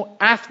professional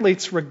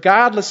athletes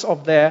regardless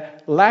of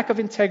their lack of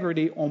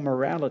integrity or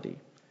morality,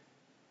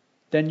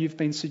 then you've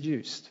been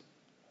seduced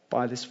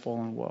by this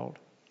fallen world.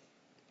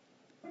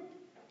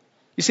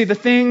 You see, the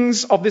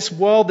things of this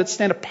world that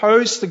stand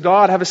opposed to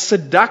God have a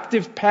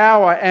seductive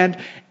power, and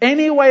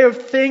any way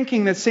of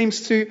thinking that seeks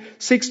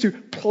to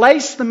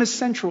place them as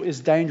central is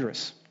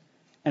dangerous.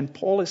 And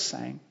Paul is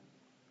saying,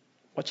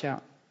 watch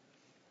out.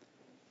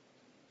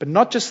 But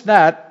not just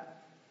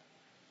that.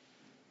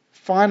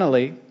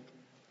 Finally,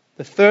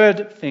 the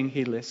third thing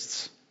he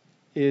lists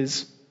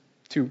is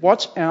to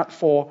watch out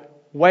for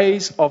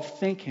ways of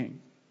thinking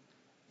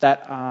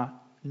that are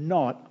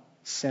not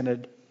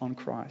centered on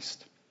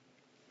Christ.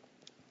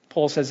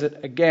 Paul says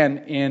it again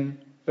in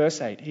verse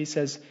 8. He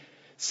says,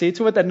 see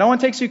to it that no one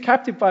takes you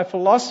captive by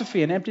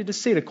philosophy and empty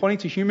deceit, according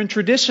to human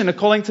tradition,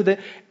 according to the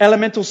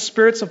elemental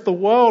spirits of the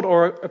world,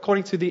 or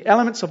according to the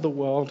elements of the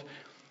world,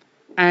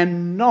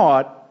 and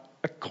not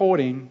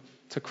according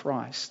to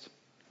Christ.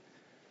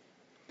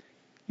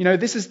 You know,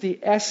 this is the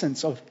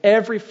essence of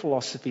every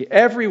philosophy,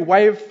 every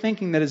way of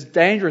thinking that is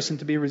dangerous and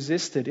to be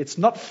resisted. It's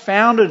not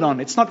founded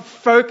on, it's not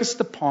focused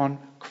upon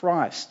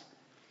Christ.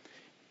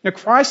 Now,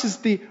 Christ is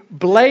the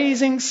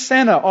blazing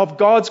center of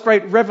God's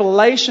great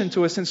revelation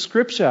to us in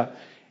Scripture.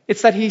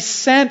 It's that He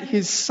sent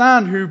His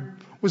Son, who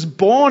was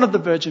born of the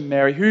Virgin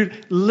Mary, who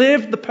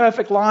lived the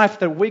perfect life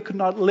that we could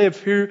not live,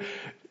 who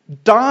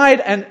died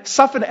and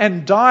suffered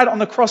and died on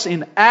the cross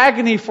in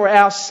agony for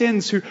our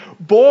sins, who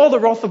bore the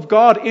wrath of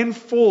God in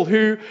full,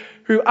 who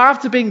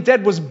after being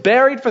dead was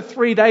buried for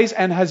 3 days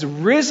and has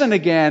risen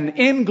again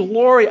in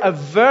glory, a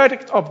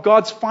verdict of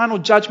God's final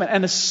judgment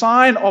and a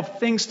sign of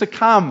things to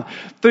come,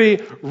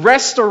 the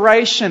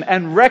restoration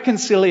and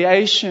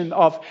reconciliation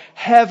of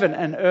heaven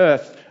and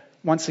earth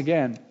once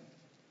again.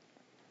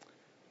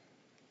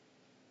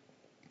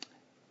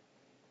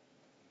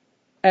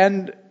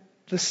 And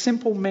the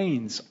simple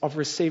means of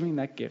receiving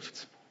that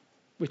gift,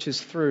 which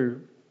is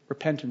through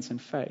repentance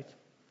and faith.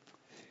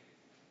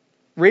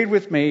 Read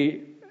with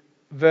me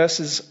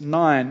verses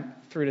 9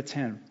 through to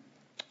 10.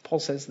 Paul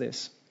says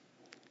this: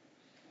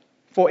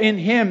 For in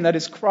Him, that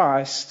is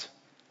Christ,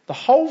 the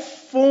whole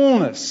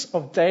fullness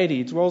of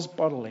deity dwells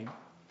bodily,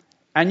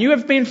 and you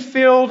have been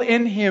filled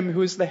in Him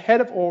who is the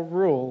head of all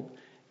rule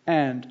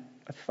and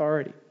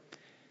authority.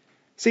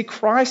 See,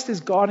 Christ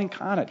is God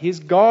incarnate. He's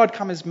God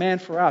come as man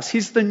for us.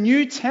 He's the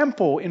new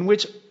temple in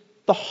which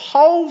the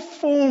whole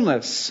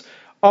fullness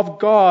of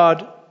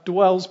God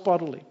dwells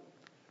bodily.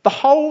 The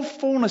whole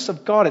fullness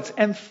of God. It's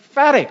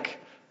emphatic.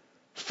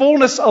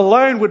 Fullness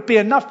alone would be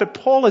enough, but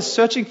Paul is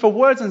searching for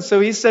words, and so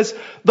he says,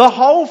 the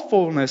whole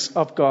fullness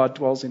of God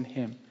dwells in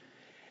Him.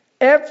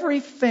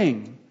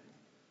 Everything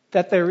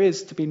that there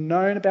is to be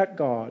known about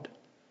God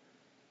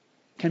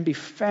can be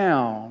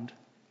found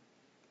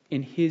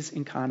in His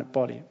incarnate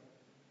body.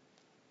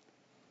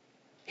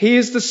 He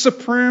is the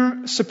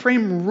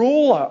supreme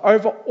ruler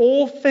over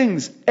all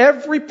things.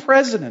 Every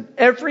president,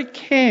 every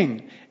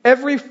king,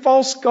 every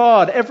false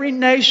god, every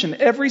nation,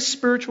 every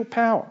spiritual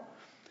power.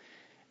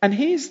 And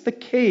He's the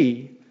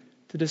key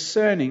to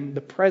discerning the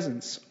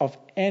presence of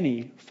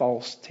any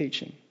false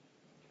teaching.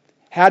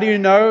 How do you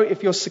know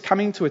if you're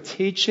succumbing to a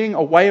teaching,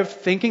 a way of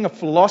thinking, a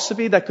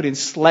philosophy that could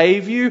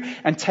enslave you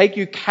and take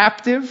you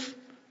captive?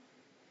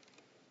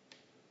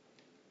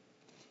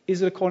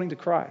 Is it according to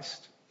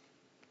Christ?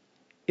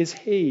 Is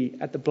He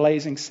at the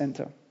blazing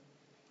center? You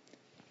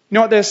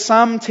know what? There's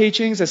some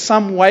teachings, there's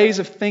some ways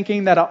of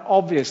thinking that are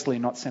obviously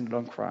not centered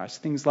on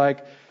Christ. Things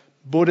like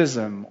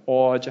Buddhism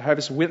or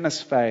Jehovah's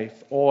Witness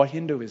faith or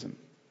Hinduism.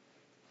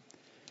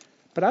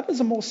 But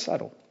others are more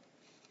subtle.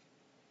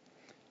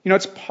 You know,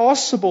 it's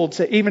possible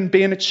to even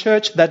be in a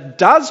church that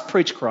does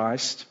preach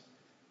Christ,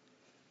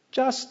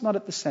 just not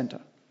at the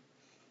center.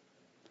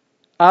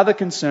 Other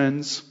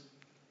concerns,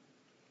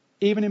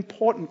 even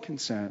important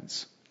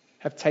concerns,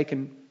 have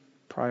taken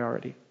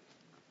priority.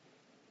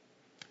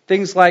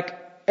 Things like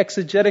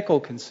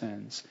exegetical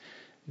concerns,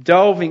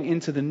 delving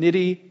into the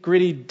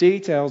nitty-gritty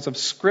details of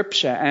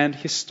Scripture and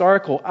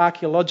historical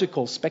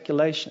archaeological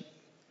speculation.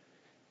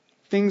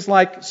 Things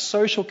like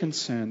social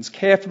concerns,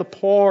 care for the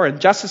poor and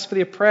justice for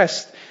the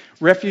oppressed,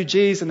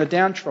 refugees and the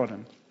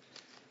downtrodden.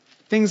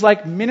 Things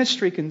like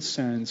ministry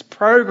concerns,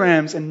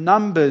 programs and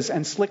numbers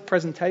and slick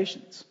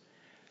presentations.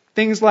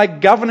 Things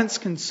like governance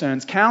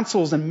concerns,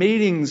 councils and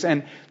meetings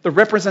and the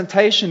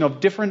representation of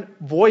different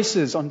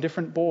voices on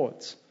different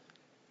boards.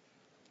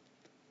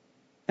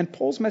 And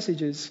Paul's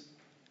message is,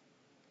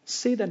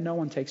 see that no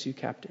one takes you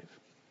captive.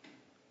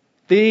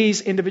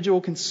 These individual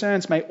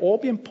concerns may all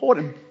be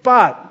important,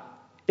 but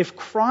if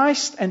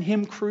Christ and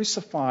Him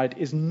crucified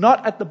is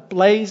not at the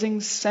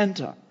blazing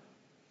center,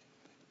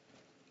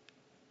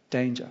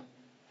 danger.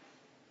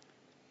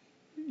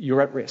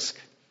 You're at risk.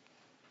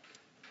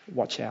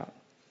 Watch out.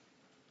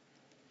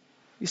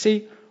 You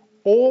see,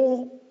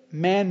 all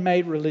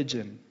man-made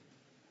religion,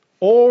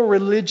 all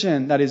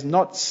religion that is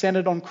not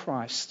centered on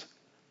Christ,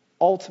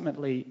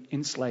 ultimately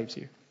enslaves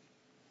you.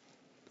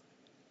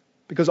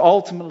 Because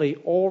ultimately,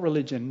 all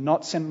religion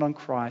not centered on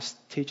Christ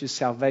teaches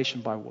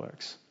salvation by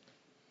works.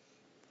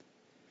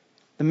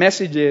 The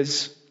message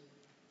is,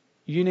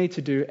 you need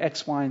to do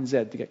X, Y, and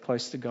Z to get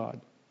close to God.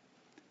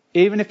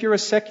 Even if you're a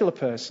secular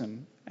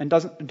person and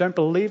don't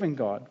believe in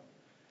God,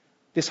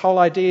 this whole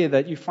idea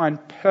that you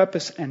find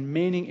purpose and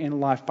meaning in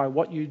life by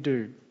what you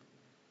do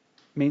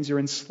means you're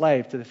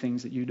enslaved to the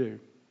things that you do.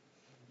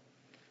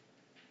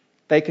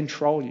 They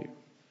control you.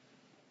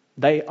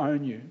 They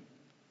own you.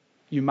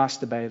 You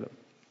must obey them.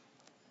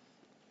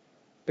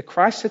 But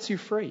Christ sets you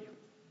free.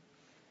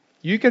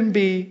 You can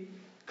be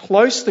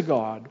close to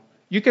God.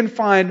 You can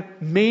find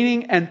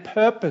meaning and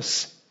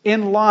purpose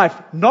in life,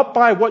 not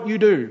by what you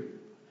do,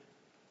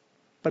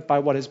 but by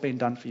what has been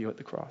done for you at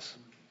the cross.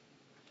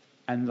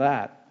 And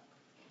that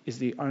is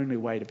the only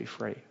way to be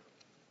free.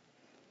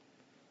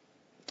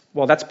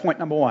 Well, that's point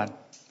number one.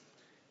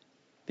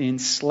 The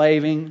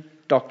enslaving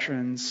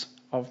doctrines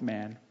of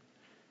man.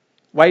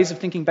 Ways of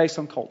thinking based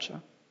on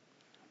culture.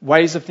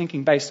 Ways of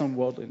thinking based on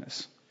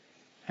worldliness.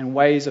 And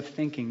ways of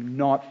thinking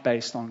not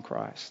based on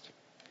Christ.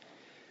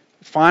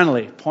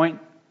 Finally, point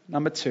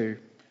number two,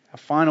 our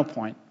final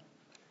point,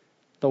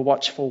 the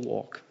watchful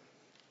walk.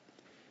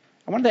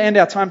 I wanted to end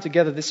our time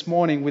together this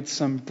morning with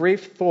some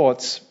brief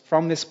thoughts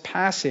from this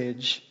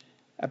passage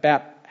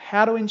about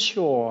how to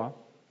ensure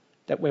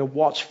that we're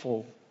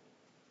watchful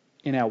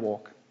in our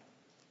walk.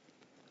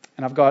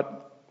 And I've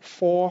got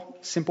 4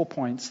 simple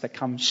points that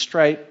come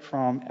straight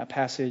from our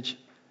passage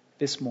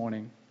this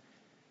morning.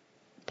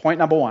 Point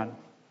number 1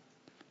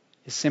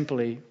 is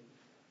simply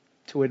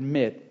to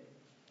admit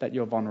that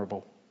you're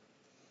vulnerable.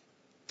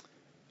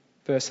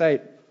 Verse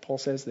 8, Paul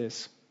says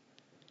this,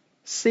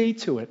 see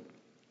to it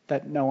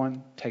that no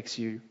one takes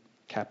you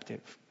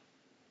captive.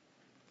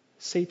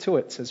 See to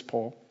it, says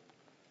Paul.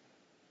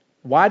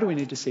 Why do we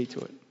need to see to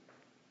it?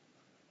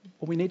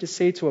 Well, we need to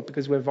see to it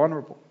because we're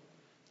vulnerable.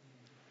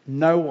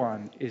 No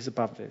one is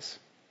above this.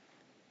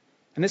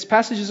 And this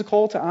passage is a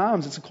call to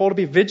arms. It's a call to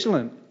be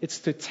vigilant. It's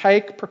to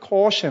take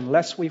precaution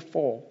lest we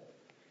fall.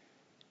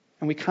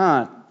 And we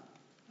can't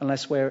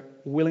unless we're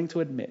willing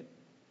to admit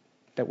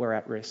that we're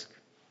at risk.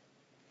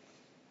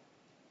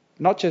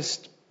 Not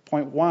just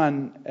point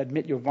 1,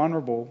 admit you're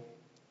vulnerable.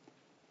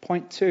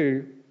 Point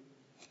 2,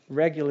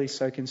 regularly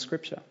soak in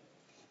Scripture.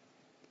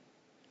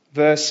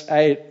 Verse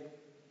 8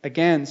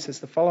 again says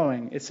the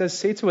following. It says,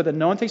 see to it that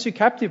no one takes you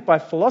captive by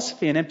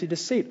philosophy and empty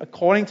deceit,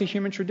 according to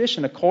human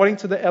tradition, according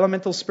to the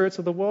elemental spirits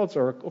of the world,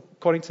 or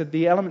according to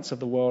the elements of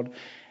the world,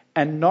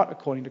 and not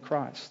according to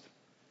Christ.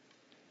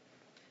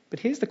 But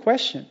here's the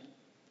question.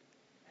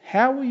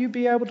 How will you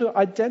be able to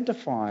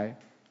identify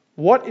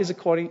what is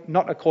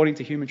not according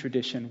to human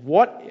tradition?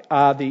 What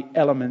are the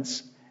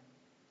elements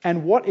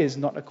and what is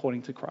not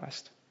according to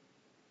Christ?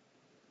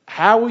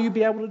 How will you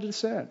be able to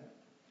discern?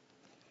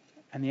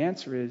 And the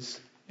answer is,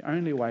 the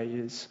only way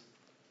is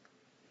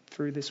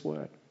through this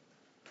word.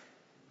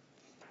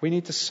 We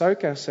need to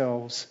soak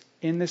ourselves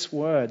in this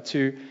word,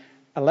 to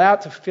allow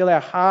it to fill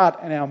our heart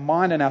and our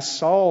mind and our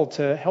soul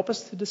to help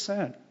us to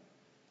discern.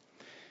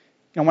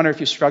 I wonder if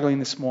you're struggling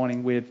this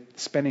morning with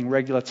spending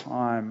regular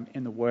time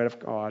in the Word of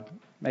God.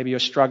 Maybe you're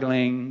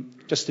struggling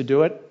just to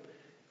do it.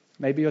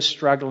 Maybe you're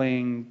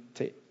struggling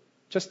to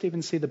just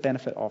even see the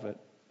benefit of it.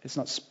 It's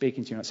not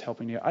speaking to you, it's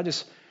helping you. I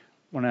just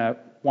want to,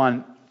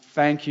 1,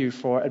 thank you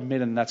for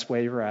admitting that's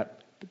where you're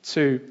at. But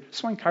 2,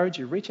 just want to encourage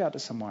you, reach out to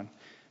someone.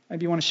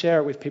 Maybe you want to share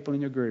it with people in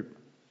your group.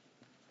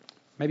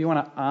 Maybe you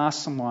want to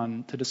ask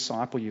someone to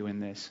disciple you in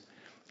this.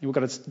 We've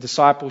got a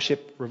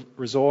discipleship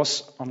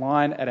resource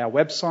online at our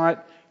website,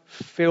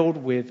 filled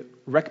with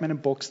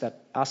recommended books that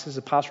us as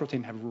a pastoral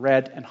team have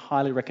read and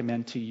highly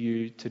recommend to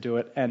you to do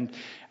it. And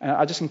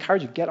I just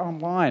encourage you, get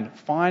online,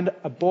 find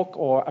a book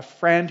or a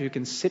friend who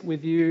can sit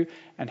with you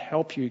and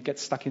help you get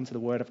stuck into the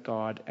Word of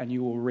God, and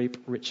you will reap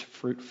rich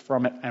fruit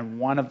from it. And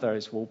one of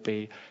those will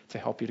be to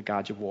help you to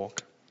guard your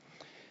walk.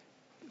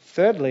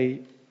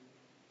 Thirdly,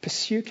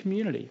 pursue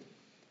community.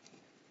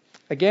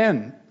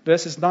 Again,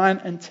 verses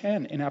 9 and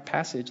 10 in our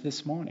passage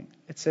this morning.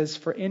 It says,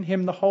 "For in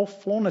him the whole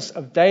fullness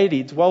of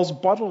deity dwells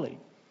bodily,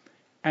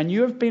 and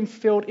you have been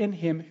filled in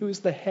him who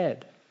is the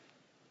head."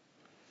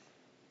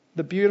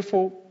 The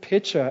beautiful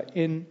picture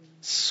in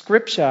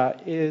Scripture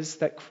is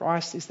that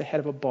Christ is the head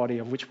of a body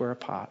of which we're a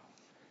part.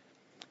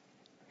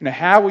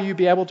 How will you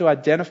be able to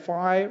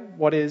identify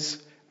what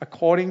is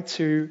according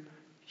to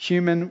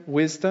human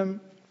wisdom?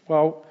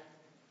 Well,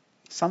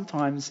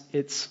 sometimes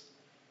it's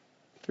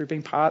through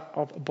being part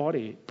of a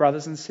body,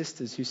 brothers and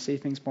sisters who see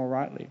things more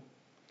rightly.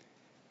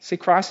 See,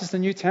 Christ is the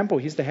new temple.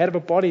 He's the head of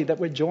a body that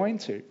we're joined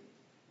to.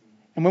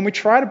 And when we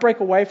try to break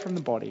away from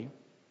the body,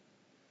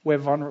 we're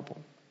vulnerable.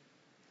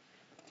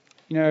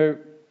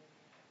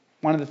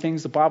 One of the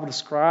things the Bible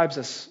describes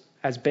us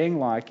as being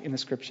like in the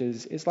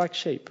Scriptures is like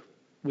sheep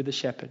with a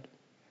shepherd.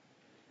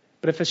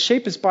 But if a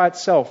sheep is by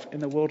itself in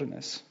the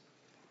wilderness,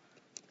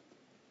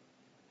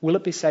 will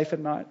it be safe at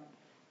night?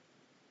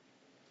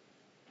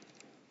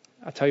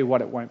 I'll tell you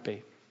what, it won't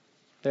be.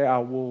 There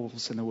are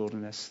wolves in the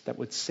wilderness that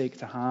would seek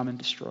to harm and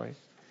destroy.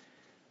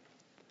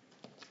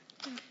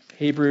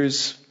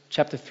 Hebrews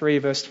chapter 3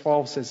 verse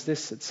 12 says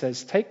this. It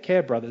says, "Take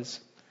care,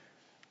 brothers,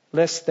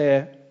 lest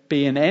there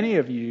be in any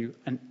of you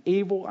an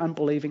evil,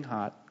 unbelieving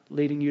heart,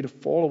 leading you to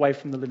fall away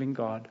from the living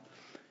God.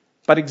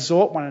 But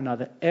exhort one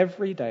another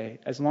every day,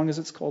 as long as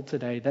it's called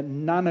today, that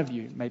none of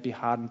you may be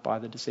hardened by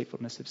the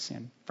deceitfulness of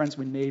sin." Friends,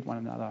 we need one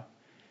another.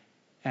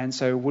 And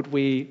so would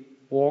we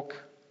walk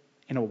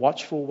in a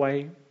watchful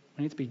way?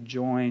 We need to be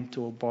joined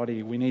to a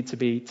body. We need to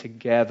be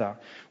together.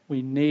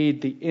 We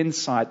need the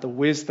insight, the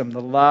wisdom,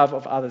 the love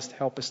of others to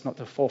help us not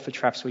to fall for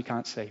traps we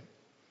can't see.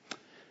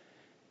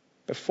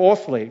 But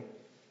fourthly,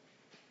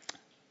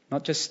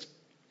 not just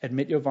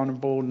admit you're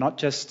vulnerable, not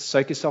just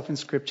soak yourself in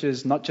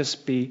Scriptures, not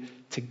just be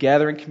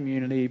together in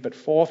community, but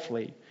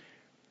fourthly,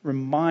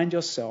 remind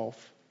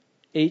yourself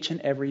each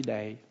and every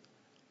day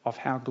of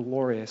how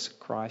glorious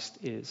Christ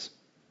is.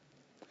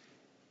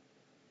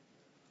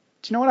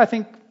 Do you know what I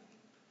think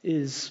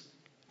is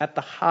at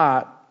the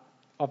heart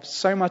of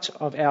so much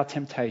of our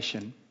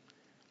temptation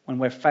when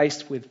we're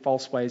faced with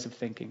false ways of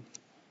thinking?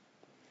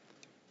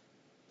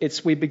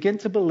 It's we begin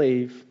to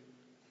believe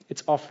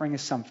it's offering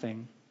us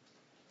something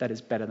that is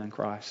better than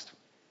Christ.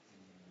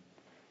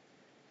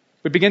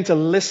 We begin to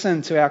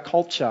listen to our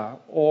culture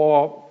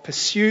or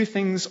pursue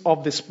things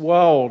of this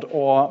world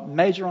or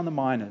major on the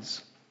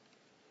minors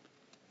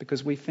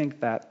because we think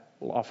that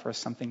will offer us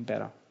something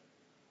better.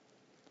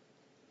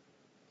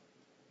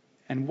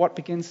 And what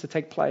begins to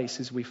take place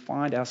is we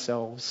find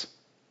ourselves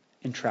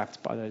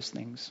entrapped by those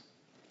things,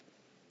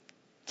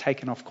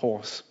 taken off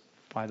course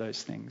by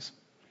those things.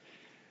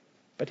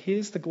 But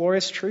here's the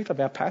glorious truth of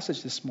our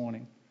passage this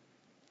morning.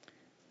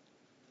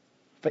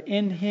 For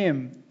in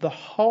him the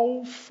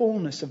whole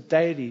fullness of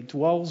deity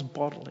dwells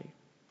bodily,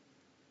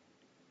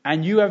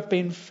 and you have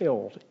been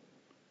filled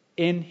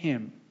in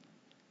him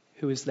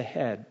who is the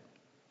head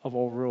of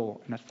all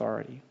rule and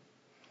authority.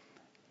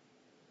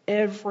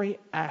 Every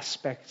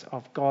aspect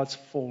of God's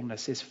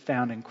fullness is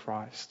found in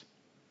Christ,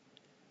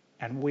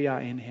 and we are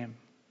in him.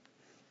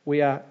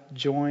 We are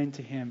joined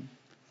to him.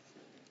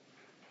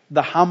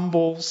 The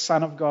humble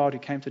Son of God who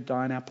came to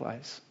die in our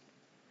place.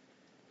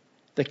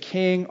 The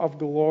King of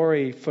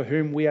glory for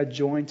whom we are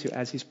joined to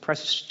as his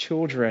precious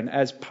children,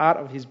 as part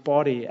of his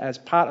body, as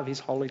part of his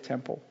holy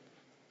temple.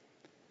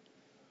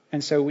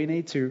 And so we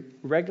need to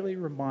regularly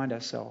remind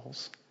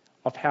ourselves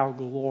of how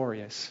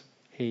glorious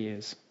he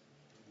is.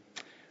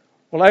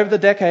 Well, over the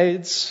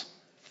decades,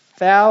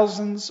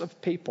 thousands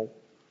of people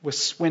were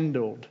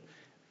swindled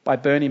by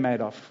Bernie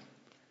Madoff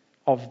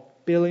of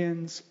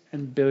billions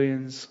and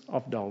billions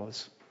of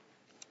dollars.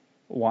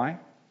 Why?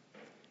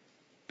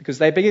 Because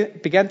they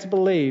began to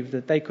believe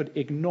that they could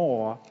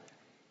ignore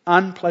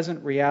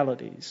unpleasant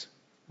realities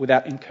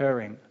without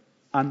incurring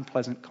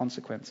unpleasant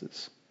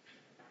consequences.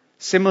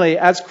 Similarly,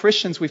 as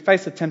Christians, we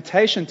face the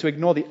temptation to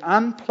ignore the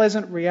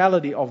unpleasant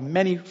reality of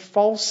many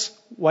false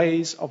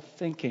ways of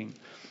thinking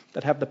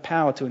that have the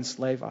power to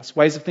enslave us.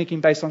 Ways of thinking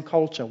based on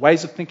culture,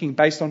 ways of thinking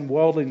based on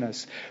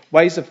worldliness,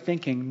 ways of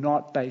thinking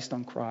not based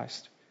on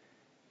Christ.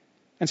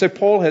 And so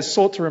Paul has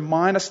sought to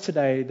remind us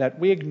today that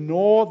we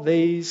ignore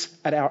these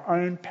at our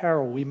own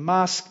peril. We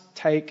must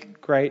take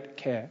great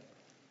care.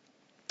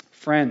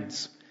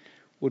 Friends,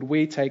 would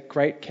we take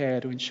great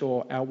care to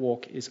ensure our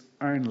walk is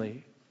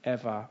only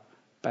ever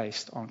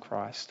based on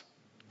Christ?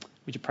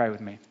 Would you pray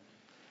with me?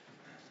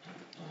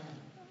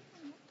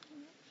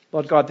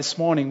 Lord God, this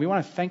morning we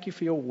want to thank you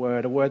for your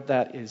word, a word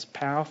that is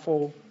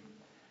powerful,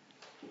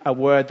 a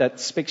word that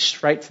speaks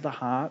straight to the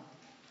heart,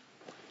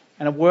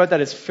 and a word that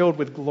is filled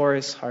with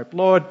glorious hope.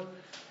 Lord,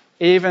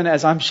 even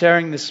as I'm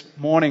sharing this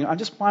morning, I'm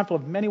just mindful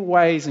of many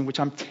ways in which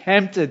I'm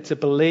tempted to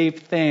believe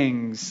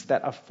things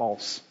that are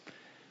false,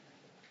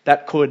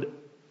 that could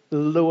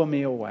lure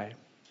me away.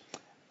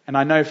 And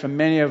I know for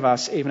many of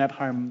us, even at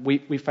home,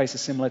 we face a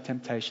similar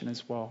temptation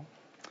as well.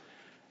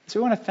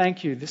 So we want to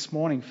thank you this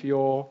morning for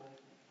your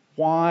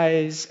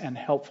wise and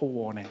helpful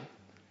warning.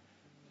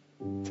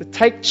 To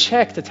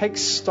take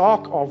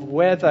stock of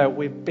whether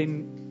we've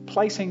been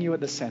placing you at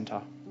the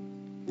center.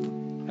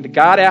 And to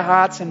guard our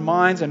hearts and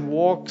minds and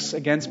walks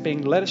against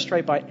being led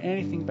astray by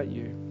anything but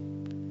you.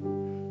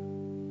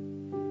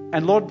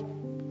 And Lord,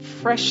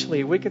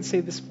 freshly we can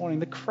see this morning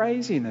the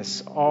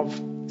craziness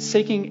of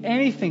seeking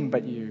anything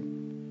but you.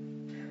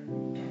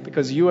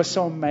 Because you are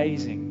so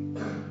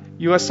amazing.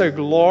 You are so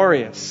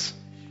glorious.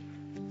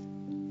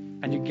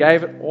 And you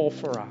gave it all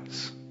for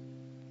us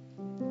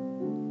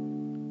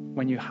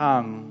when you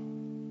hung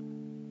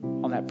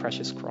on that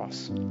precious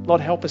cross.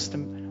 Lord, help us to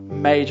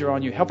major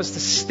on you. Help us to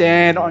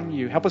stand on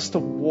you. Help us to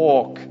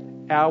walk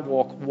our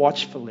walk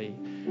watchfully,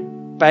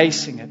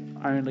 basing it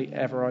only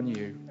ever on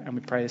you. And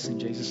we pray this in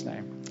Jesus'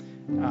 name.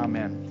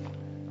 Amen.